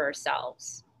environment for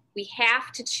ourselves. We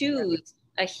have to choose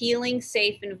a healing,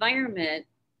 safe environment.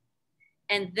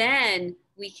 And then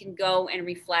we can go and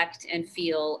reflect and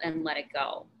feel and let it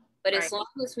go. But as long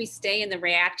as we stay in the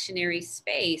reactionary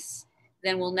space,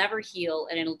 then we'll never heal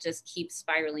and it'll just keep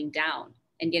spiraling down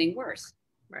and getting worse.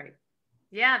 Right.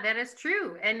 Yeah, that is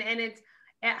true. And it's,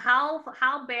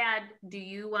 how bad do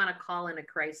you want to call in a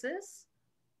crisis?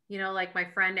 You know, like my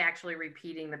friend actually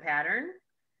repeating the pattern.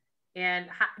 And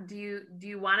how, do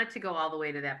you want it to go all the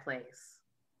way to that place?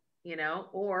 You know,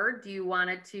 or do you want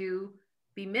it to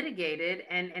be mitigated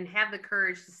and have the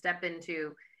courage to step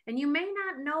into, and you may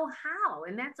not know how,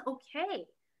 and that's okay.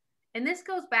 And this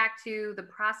goes back to the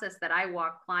process that I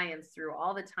walk clients through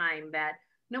all the time, that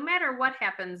no matter what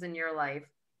happens in your life,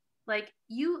 like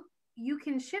you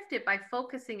can shift it by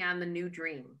focusing on the new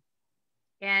dream.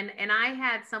 And I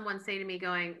had someone say to me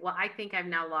going, well, I think I've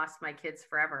now lost my kids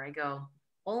forever. I go,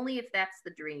 only if that's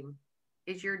the dream.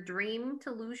 Is your dream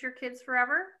to lose your kids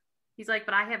forever? He's like,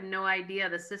 but I have no idea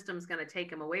the system's going to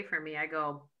take them away from me. I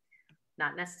go,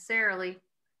 not necessarily.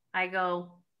 I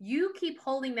go, you keep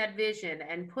holding that vision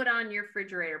and put on your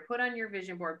refrigerator, put on your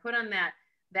vision board, put on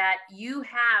that you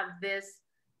have this,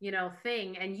 you know,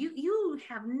 thing. And you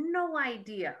have no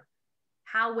idea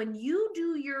how, when you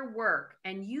do your work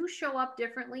and you show up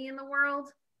differently in the world,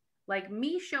 like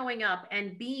me showing up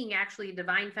and being actually a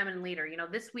divine feminine leader. You know,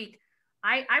 this week,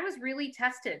 I was really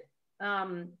tested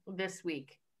this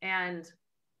week. And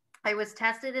I was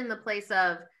tested in the place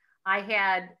of, I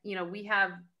had, you know, we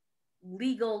have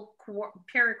legal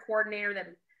parent coordinator that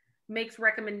makes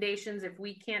recommendations if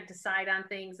we can't decide on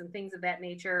things and things of that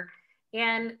nature.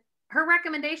 And her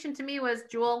recommendation to me was,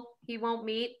 Jewel, he won't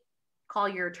meet, call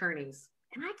your attorneys.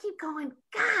 And I keep going,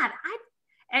 God,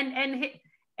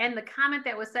 and the comment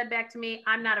that was said back to me,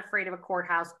 I'm not afraid of a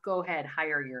courthouse. Go ahead,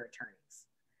 hire your attorneys.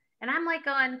 And I'm like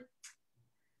going,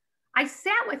 I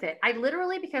sat with it. I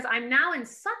literally, because I'm now in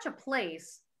such a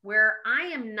place where I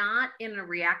am not in a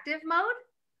reactive mode,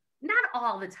 not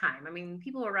all the time. I mean,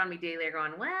 people around me daily are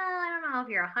going, well, I don't know if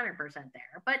you're 100%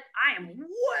 there, but I am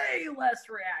way less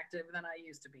reactive than I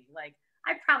used to be. Like,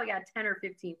 I probably got 10 or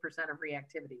 15% of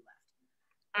reactivity left.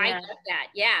 I get that.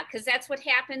 Yeah. Because that's what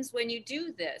happens when you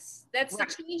do this. That's the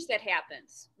change that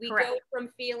happens. We go from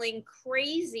feeling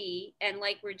crazy and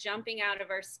like we're jumping out of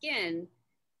our skin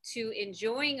to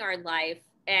enjoying our life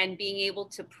and being able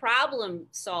to problem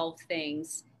solve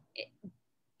things,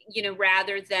 you know,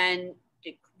 rather than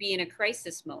be in a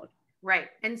crisis mode. Right.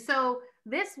 And so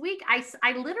this week, I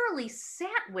literally sat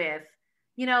with,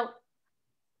 you know,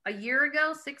 a year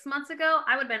ago, 6 months ago,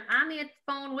 I would have been on the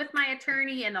phone with my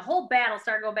attorney and the whole battle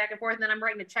started going back and forth. And then I'm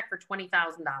writing a check for $20,000.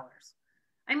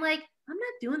 I'm like, I'm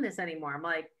not doing this anymore. I'm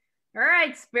like, all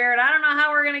right, Spirit, I don't know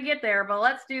how we're going to get there, but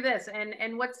let's do this.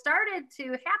 And what started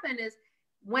to happen is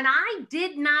when I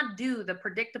did not do the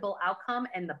predictable outcome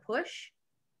and the push,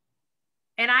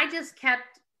 and I just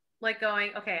kept like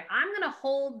going, okay, I'm going to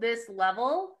hold this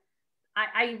level.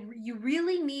 You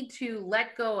really need to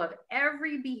let go of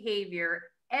every behavior,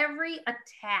 every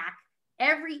attack,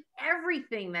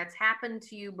 everything that's happened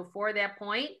to you before that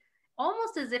point,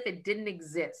 almost as if it didn't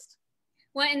exist.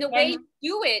 Well, and the way you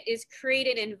do it is create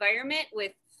an environment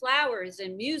with flowers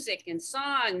and music and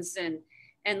songs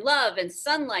and love and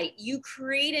sunlight. You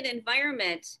create an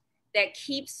environment that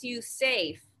keeps you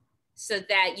safe so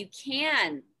that you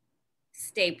can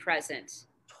stay present.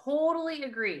 Totally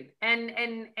agreed.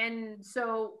 And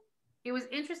so it was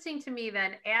interesting to me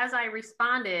then as I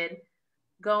responded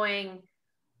going,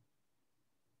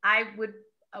 I would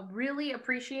really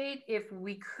appreciate if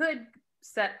we could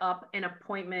set up an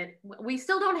appointment. We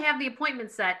still don't have the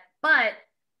appointment set, but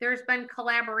there's been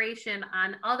collaboration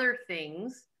on other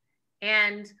things.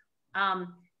 And,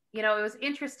 you know, it was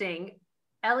interesting.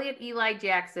 Elliot Eli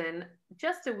Jackson,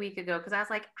 just a week ago, because I was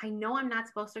like, I know I'm not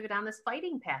supposed to go down this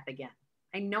fighting path again.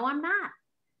 I know I'm not.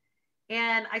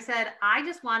 And I said, I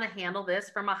just want to handle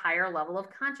this from a higher level of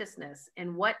consciousness.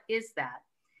 And what is that?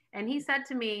 And he said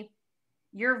to me,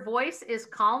 your voice is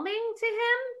calming to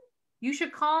him. You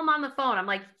should call him on the phone. I'm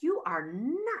like, you are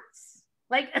nuts.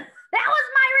 Like, that was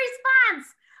my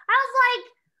response. I was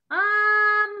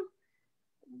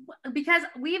like, because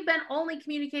we've been only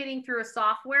communicating through a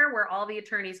software where all the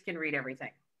attorneys can read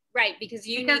everything. Right, because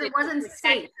it wasn't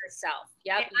safe. Yourself.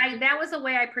 Yep. That was the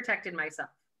way I protected myself.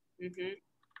 Mm-hmm.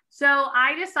 So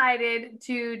I decided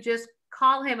to just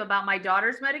call him about my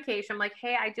daughter's medication. I'm like,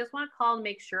 hey, I just want to call and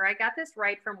make sure I got this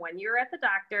right from when you're at the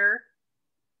doctor.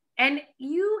 And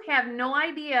you have no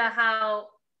idea how,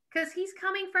 because he's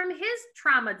coming from his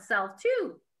traumatized self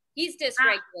too. He's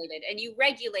dysregulated, and you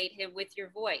regulate him with your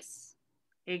voice.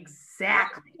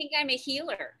 Exactly. I think I'm a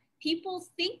healer. People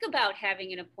think about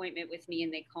having an appointment with me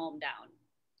and they calm down.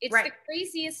 It's right. The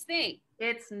craziest thing.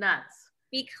 It's nuts.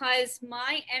 Because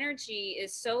my energy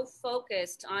is so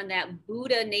focused on that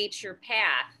Buddha nature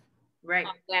path, right?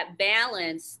 That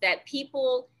balance, that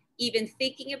people even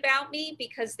thinking about me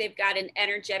because they've got an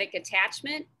energetic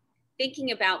attachment,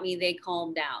 thinking about me, they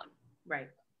calm down. Right.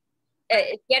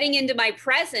 Getting into my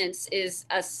presence is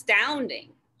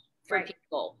astounding for right.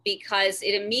 people because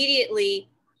it immediately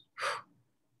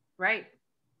right.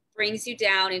 brings you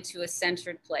down into a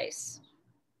centered place.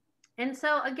 And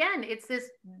so again, it's this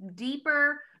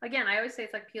deeper, again, I always say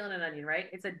it's like peeling an onion, right?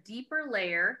 It's a deeper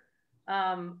layer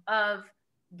of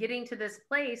getting to this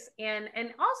place. And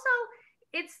also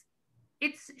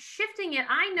it's shifting it.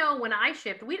 I know when I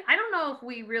shift, I don't know if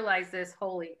we realize this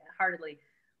wholeheartedly.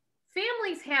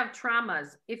 Families have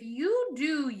traumas. If you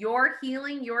do your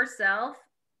healing yourself,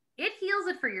 it heals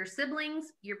it for your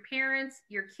siblings, your parents,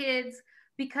 your kids,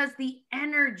 because the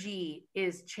energy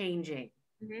is changing.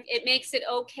 It makes it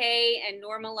okay and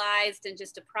normalized and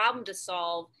just a problem to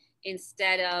solve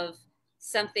instead of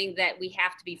something that we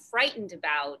have to be frightened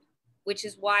about, which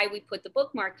is why we put the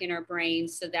bookmark in our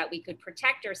brains so that we could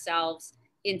protect ourselves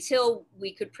until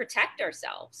we could protect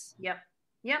ourselves. Yep.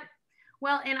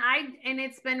 Well, and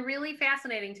it's been really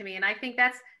fascinating to me. And I think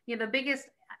that's, you know, the biggest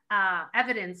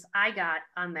evidence I got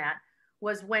on that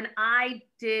was when I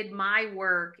did my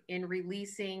work in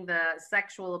releasing the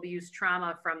sexual abuse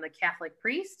trauma from the Catholic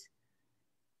priest.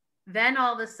 Then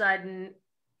all of a sudden,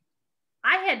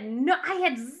 I had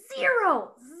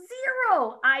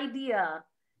zero idea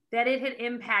that it had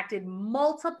impacted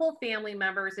multiple family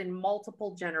members in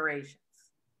multiple generations.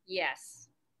 Yes.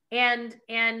 And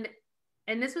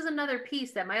this was another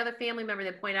piece that my other family member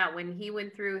that pointed out when he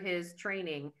went through his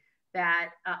training that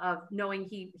of knowing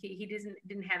he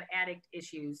didn't have addict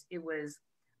issues. It was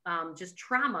just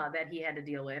trauma that he had to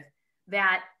deal with.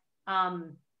 That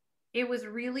it was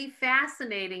really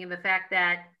fascinating in the fact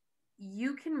that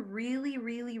you can really,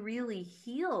 really, really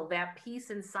heal that piece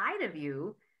inside of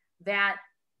you that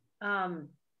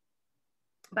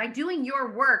by doing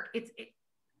your work,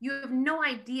 you have no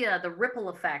idea the ripple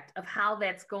effect of how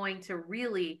that's going to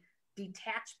really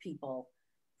detach people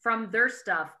from their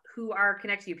stuff who are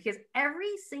connected to you, because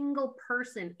every single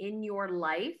person in your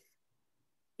life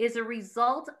is a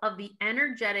result of the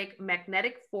energetic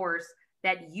magnetic force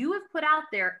that you have put out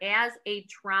there as a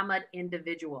traumatized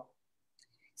individual.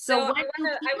 So what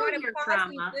I want to your pause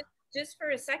you trauma? just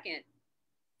for a second.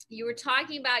 You were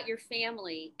talking about your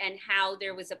family and how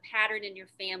there was a pattern in your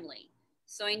family.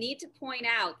 So I need to point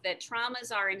out that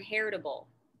traumas are inheritable.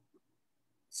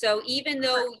 So even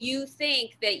though you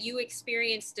think that you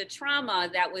experienced a trauma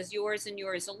that was yours and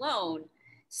yours alone,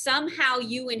 somehow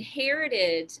you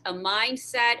inherited a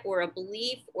mindset or a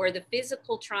belief or the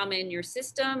physical trauma in your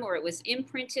system, or it was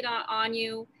imprinted on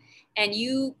you, and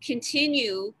you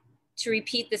continue to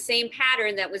repeat the same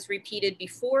pattern that was repeated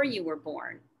before you were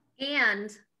born.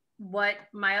 And what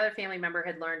my other family member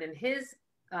had learned in his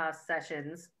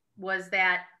sessions was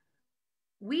that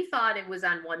we thought it was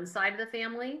on one side of the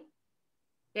family.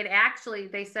 It actually,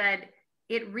 they said,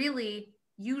 it really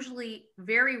usually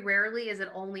very rarely is it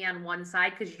only on one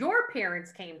side, because your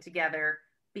parents came together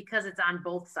because it's on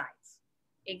both sides.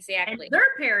 Exactly. And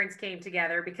their parents came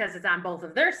together because it's on both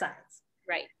of their sides.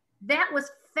 Right. That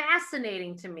was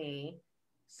fascinating to me.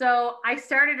 So I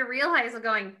started to realize,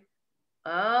 going,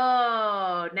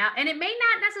 oh, now, and it may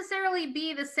not necessarily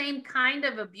be the same kind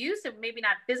of abuse. It maybe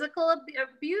not physical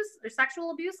abuse or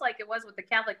sexual abuse like it was with the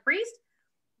Catholic priest,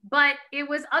 but it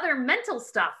was other mental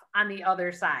stuff on the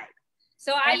other side.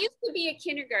 So I used to be a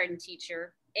kindergarten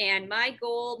teacher, and my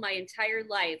goal my entire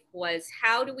life was,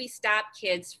 how do we stop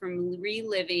kids from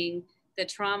reliving the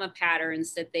trauma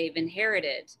patterns that they've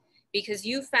inherited? Because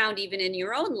you found even in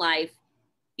your own life,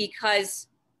 because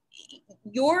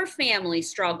your family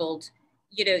struggled,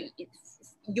 you know,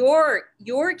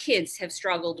 your kids have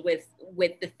struggled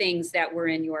with the things that were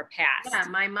in your past. Yeah,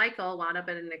 my Michael wound up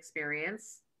in an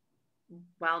experience,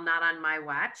 well, not on my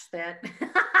watch, that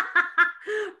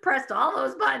pressed all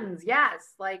those buttons.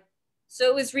 Yes, like, so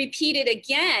it was repeated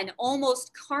again,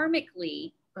 almost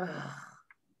karmically,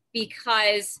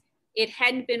 because it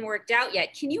hadn't been worked out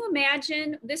yet. Can you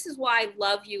imagine? This is why I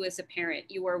love you as a parent.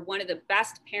 You are one of the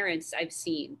best parents I've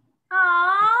seen.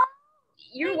 Oh,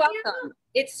 you're welcome.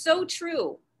 It's so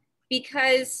true,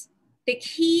 because the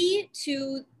key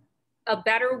to a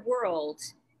better world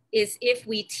is if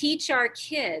we teach our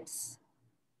kids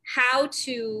how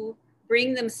to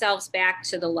bring themselves back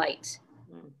to the light,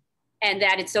 and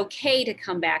that it's okay to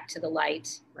come back to the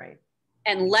light, right,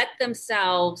 and let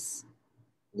themselves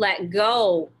let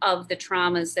go of the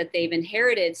traumas that they've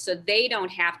inherited, so they don't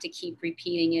have to keep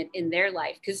repeating it in their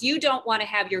life. Because you don't want to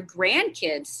have your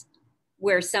grandkids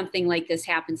where something like this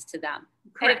happens to them.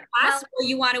 Correct. And if possible,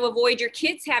 you want to avoid your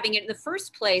kids having it in the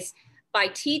first place by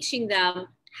teaching them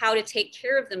how to take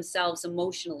care of themselves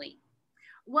emotionally.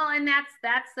 Well, and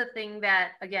that's the thing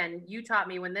that, again, you taught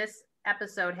me when this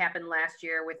episode happened last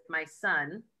year with my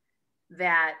son,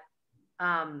 that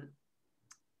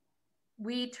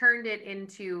we turned it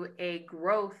into a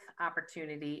growth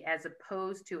opportunity as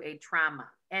opposed to a trauma.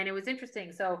 And it was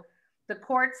interesting. So the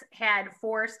courts had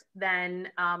forced then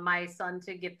my son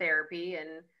to get therapy,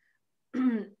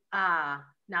 and now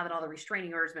that all the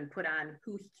restraining orders have been put on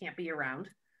who he can't be around.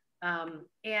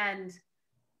 And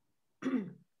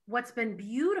what's been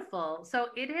beautiful, so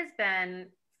it has been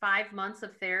 5 months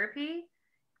of therapy,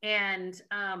 and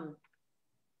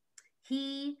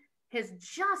he has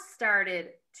just started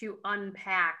to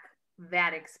unpack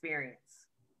that experience.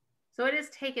 So it has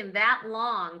taken that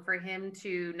long for him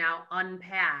to now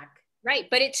unpack. Right,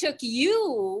 but it took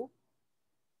you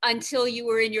until you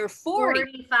were in your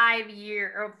 45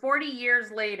 years or 40 years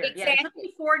later. Exactly. Yeah, it took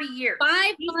me 40 years.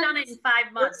 He's done it in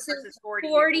 5 months versus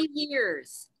 40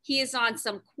 years. He is on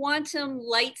some quantum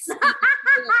light speed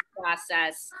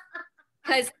process,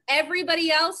 because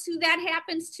everybody else who that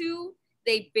happens to,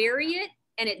 they bury it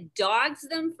and it dogs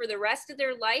them for the rest of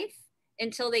their life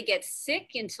until they get sick,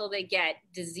 until they get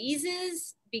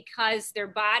diseases, because their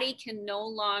body can no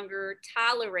longer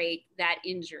tolerate that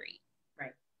injury.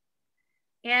 Right.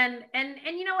 And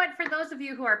you know what, for those of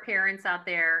you who are parents out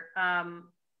there,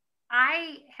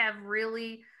 I have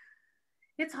really,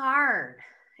 it's hard.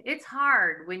 It's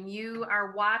hard when you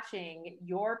are watching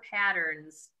your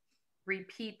patterns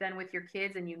repeat then with your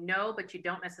kids, and you know, but you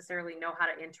don't necessarily know how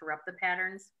to interrupt the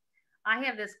patterns. I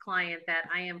have this client that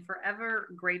I am forever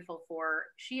grateful for.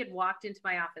 She had walked into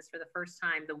my office for the first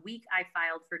time the week I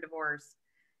filed for divorce,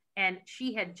 and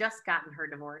she had just gotten her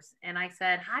divorce. And I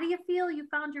said, how do you feel you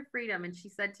found your freedom? And she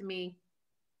said to me,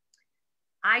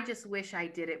 I just wish I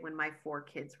did it when my 4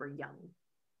 kids were young.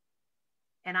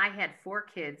 And I had 4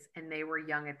 kids and they were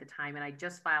young at the time. And I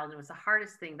just filed, and it was the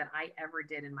hardest thing that I ever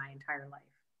did in my entire life.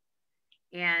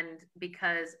 And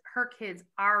because her kids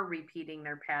are repeating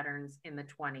their patterns in the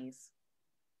 20s.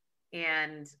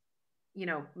 And, you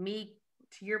know, me,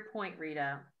 to your point,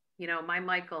 Rita, you know, my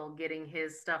Michael getting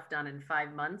his stuff done in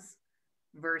 5 months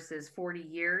versus 40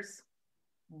 years,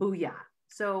 booyah.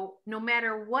 So no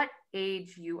matter what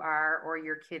age you are or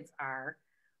your kids are,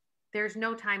 there's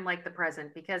no time like the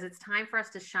present, because it's time for us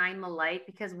to shine the light,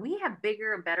 because we have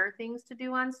bigger and better things to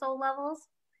do on soul levels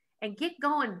and get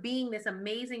going being this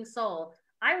amazing soul.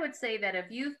 I would say that if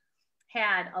you've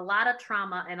had a lot of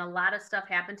trauma and a lot of stuff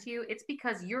happen to you, it's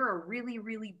because you're a really,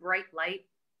 really bright light,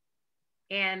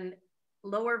 and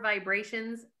lower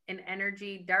vibrations and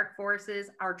energy, dark forces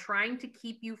are trying to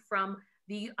keep you from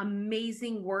the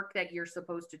amazing work that you're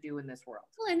supposed to do in this world.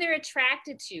 Well, and they're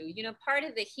attracted to you. You know, part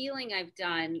of the healing I've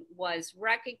done was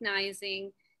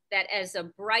recognizing that as a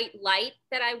bright light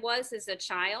that I was as a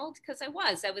child, because I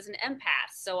was an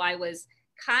empath. So I was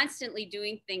constantly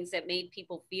doing things that made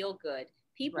people feel good.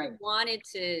 People wanted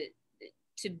to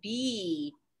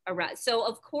be around. So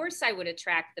of course I would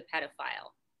attract the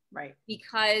pedophile. Right.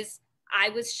 Because I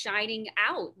was shining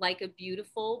out like a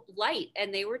beautiful light,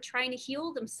 and they were trying to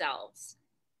heal themselves.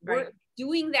 Right.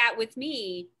 Doing that with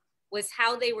me was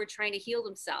how they were trying to heal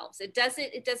themselves. It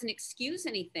doesn't excuse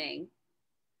anything,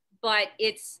 but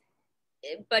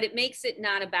it makes it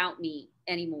not about me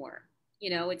anymore. You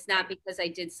know, it's not because I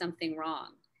did something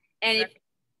wrong. And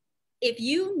if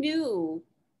you knew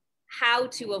how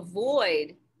to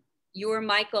avoid your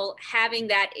Michael having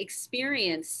that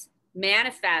experience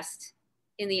manifest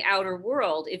in the outer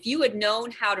world, if you had known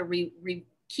how to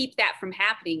keep that from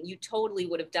happening, you totally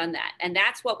would have done that. And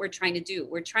that's what we're trying to do.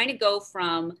 We're trying to go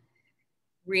from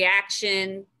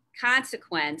reaction,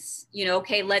 consequence, you know,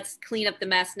 okay, let's clean up the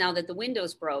mess now that the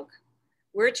window's broke.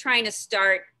 We're trying to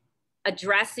start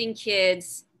addressing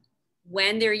kids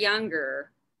when they're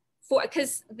younger,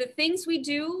 because the things we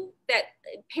do, that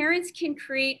parents can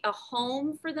create a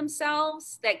home for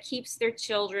themselves that keeps their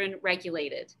children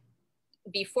regulated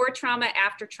before trauma,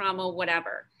 after trauma,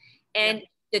 whatever. And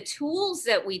the tools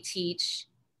that we teach,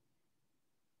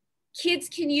 kids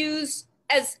can use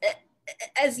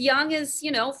as young as,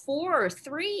 4 or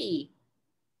 3,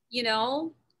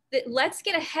 let's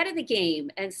get ahead of the game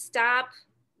and stop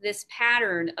this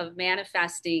pattern of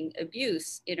manifesting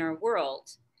abuse in our world.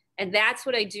 And that's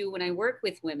what I do when I work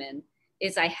with women,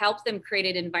 is I help them create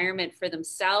an environment for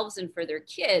themselves and for their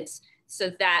kids so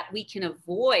that we can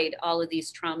avoid all of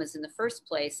these traumas in the first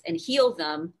place and heal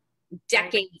them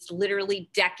decades, literally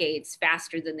decades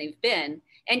faster than they've been,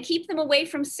 and keep them away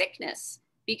from sickness,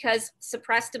 because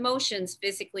suppressed emotions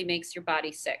physically makes your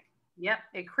body sick. Yep.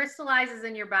 It crystallizes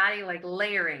in your body like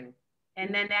layering.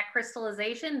 And then that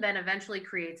crystallization then eventually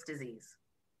creates disease.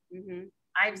 Mm-hmm.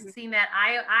 I've seen that.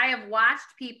 I have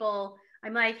watched people.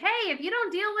 I'm like, hey, if you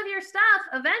don't deal with your stuff,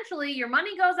 eventually your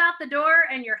money goes out the door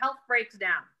and your health breaks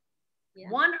down. Yeah.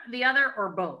 One, the other, or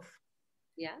both.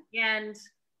 Yeah. And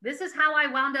this is how I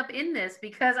wound up in this,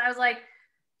 because I was like,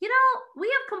 we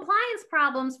have compliance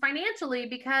problems financially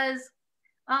because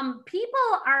people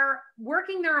are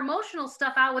working their emotional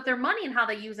stuff out with their money and how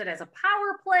they use it as a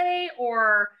power play,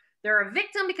 or they're a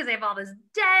victim because they have all this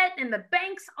debt and the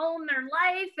banks own their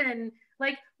life. And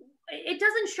like, it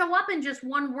doesn't show up in just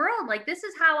one world. Like, this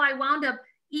is how I wound up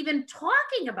even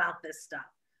talking about this stuff,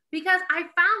 because I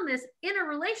found this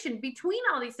interrelation between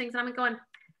all these things. And I'm going,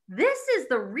 this is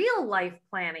the real life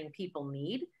planning people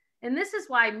need. And this is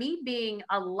why me being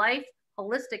a life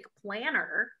holistic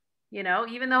planner,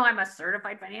 even though I'm a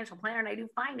certified financial planner and I do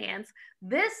finance,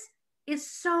 this is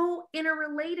so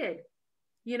interrelated,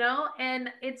 and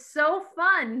it's so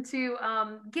fun to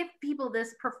give people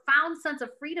this profound sense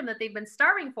of freedom that they've been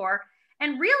starving for.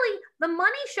 And really, the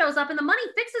money shows up and the money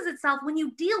fixes itself when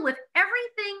you deal with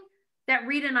everything that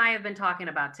Rita and I have been talking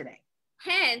about today.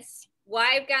 Hence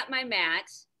why I've got my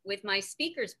mat with my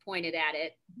speakers pointed at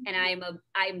it. And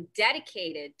I'm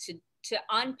dedicated to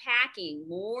unpacking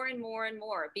more and more and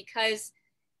more, because,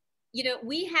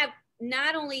 we have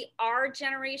not only our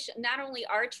generation, not only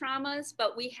our traumas,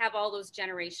 but we have all those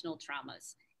generational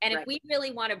traumas. And if we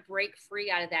really want to break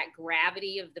free out of that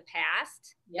gravity of the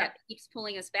past that keeps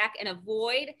pulling us back, and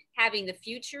avoid having the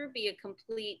future be a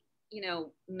complete,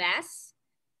 mess,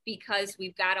 because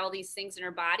we've got all these things in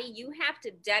our body, you have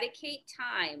to dedicate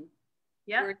time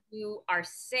where you are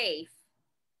safe,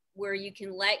 where you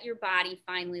can let your body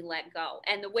finally let go.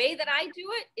 And the way that I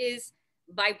do it is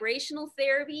vibrational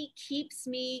therapy keeps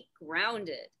me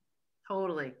grounded.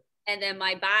 Totally. And then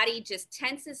my body just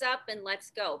tenses up and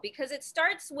lets go, because it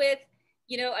starts with,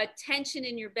 a tension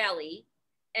in your belly.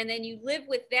 And then you live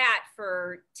with that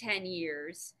for 10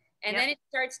 years. And then it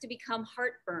starts to become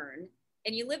heartburn.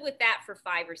 And you live with that for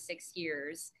 5 or 6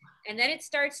 years. And then it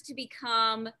starts to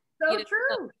become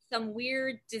some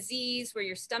weird disease where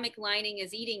your stomach lining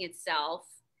is eating itself.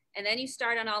 And then you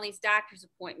start on all these doctor's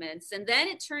appointments. And then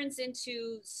it turns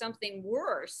into something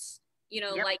worse,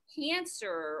 like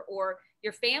cancer, or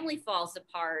your family falls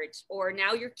apart, or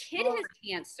now your kid has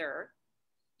cancer,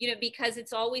 you know, because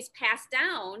it's always passed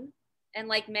down and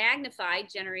like magnified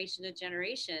generation to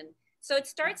generation. So it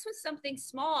starts with something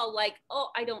small, like, oh,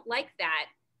 I don't like that,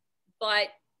 but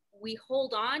we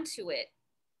hold on to it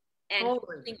and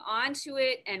holding on to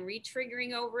it and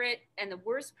re-triggering over it. And the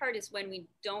worst part is when we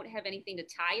don't have anything to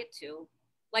tie it to.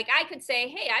 Like I could say,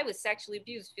 hey, I was sexually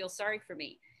abused, feel sorry for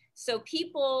me. So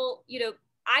people, you know,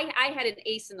 I had an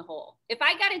ace in the hole. If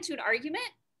I got into an argument,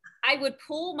 I would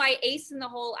pull my ace in the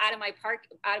hole out of my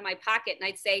pocket, and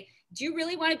I'd say, do you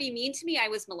really want to be mean to me? I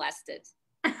was molested.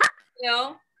 You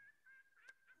know?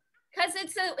 Because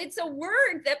it's a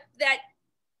word that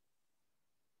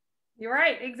you're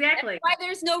right, exactly. That's why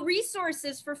there's no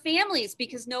resources for families,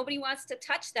 because nobody wants to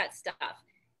touch that stuff.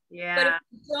 Yeah. But if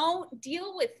we don't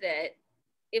deal with it,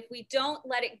 if we don't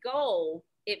let it go,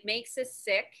 it makes us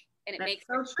sick, and it makes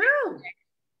us true. Sick.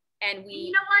 And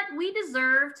you know what? We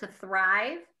deserve to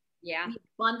thrive. Yeah. Be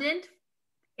abundant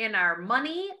in our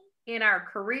money, in our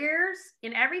careers,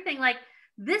 in everything. Like,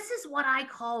 this is what I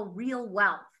call real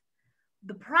wealth.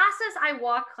 The process I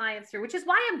walk clients through, which is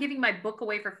why I'm giving my book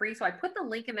away for free. So I put the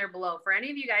link in there below for any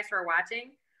of you guys who are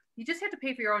watching. You just have to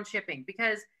pay for your own shipping,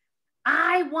 because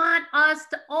I want us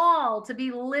to all to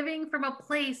be living from a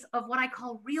place of what I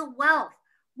call real wealth,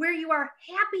 where you are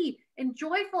happy and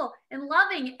joyful and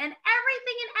loving, and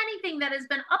everything and anything that has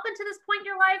been up until this point in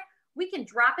your life, we can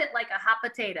drop it like a hot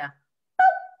potato. Boop.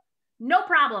 No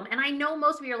problem. And I know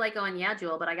most of you are like going, yeah,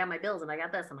 Jewel, but I got my bills and I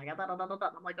got this and I got that.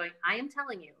 I'm like going, I am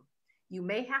telling you, you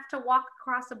may have to walk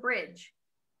across a bridge,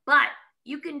 but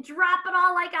you can drop it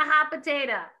all like a hot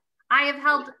potato. I have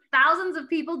helped thousands of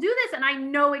people do this, and I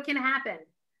know it can happen.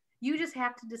 You just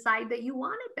have to decide that you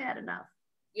want it bad enough.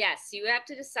 Yes, you have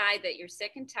to decide that you're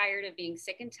sick and tired of being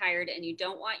sick and tired, and you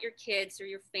don't want your kids or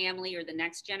your family or the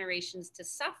next generations to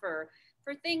suffer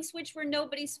for things which were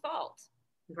nobody's fault.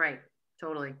 Right.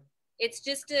 Totally. It's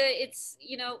just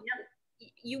you know,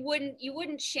 yep. you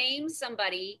wouldn't shame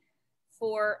somebody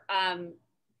for I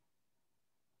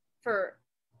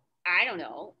don't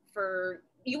know,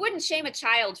 you wouldn't shame a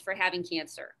child for having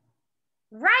cancer.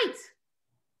 Right.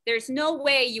 There's no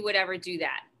way you would ever do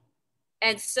that.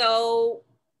 And so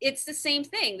it's the same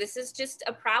thing. This is just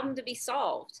a problem to be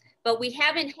solved, but we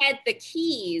haven't had the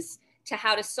keys to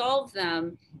how to solve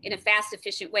them in a fast,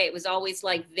 efficient way. It was always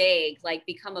like vague, like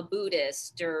become a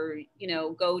Buddhist, or, you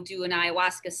know, go do an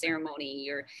ayahuasca ceremony,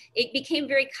 or it became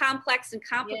very complex and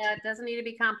complicated. Yeah, it doesn't need to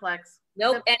be complex.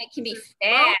 Nope. Simple, and it can be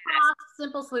fast.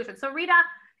 Simple solution. So Rita,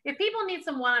 if people need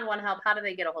some one-on-one help, how do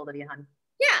they get a hold of you, hon?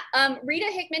 Yeah.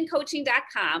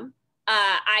 RitaHickmanCoaching.com.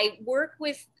 I work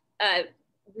with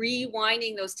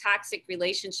rewinding those toxic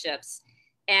relationships.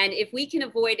 And if we can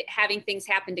avoid having things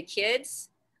happen to kids,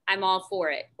 I'm all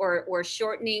for it, or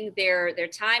shortening their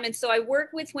time. And so I work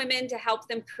with women to help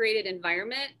them create an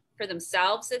environment for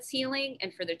themselves that's healing,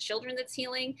 and for their children that's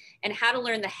healing, and how to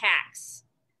learn the hacks,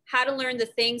 how to learn the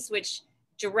things which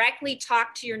directly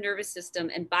talk to your nervous system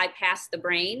and bypass the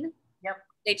brain. Yep.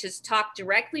 They just talk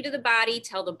directly to the body,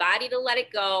 tell the body to let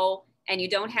it go. And you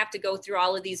don't have to go through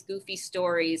all of these goofy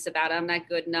stories about I'm not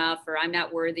good enough, or I'm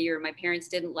not worthy, or my parents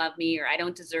didn't love me, or I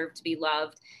don't deserve to be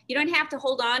loved. You don't have to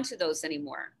hold on to those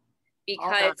anymore,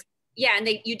 because yeah. And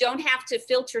you don't have to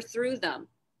filter through them.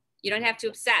 You don't have to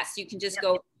obsess. You can just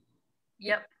go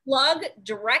plug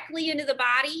directly into the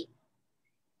body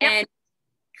and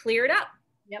clear it up.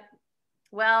 Yep.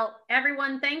 Well,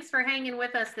 everyone, thanks for hanging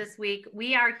with us this week.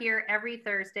 We are here every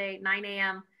Thursday, 9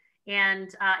 a.m.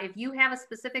 And if you have a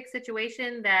specific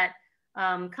situation that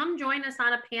come join us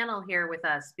on a panel here with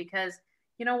us, because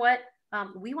you know what?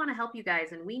 We want to help you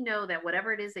guys. And we know that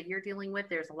whatever it is that you're dealing with,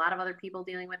 there's a lot of other people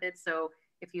dealing with it. So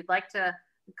if you'd like to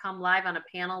come live on a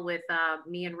panel with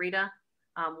me and Rita,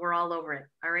 we're all over it.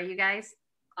 All right, you guys?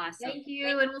 Awesome. Thank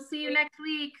you. And we'll see you next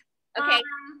week. Okay. Bye.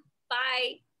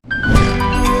 Bye.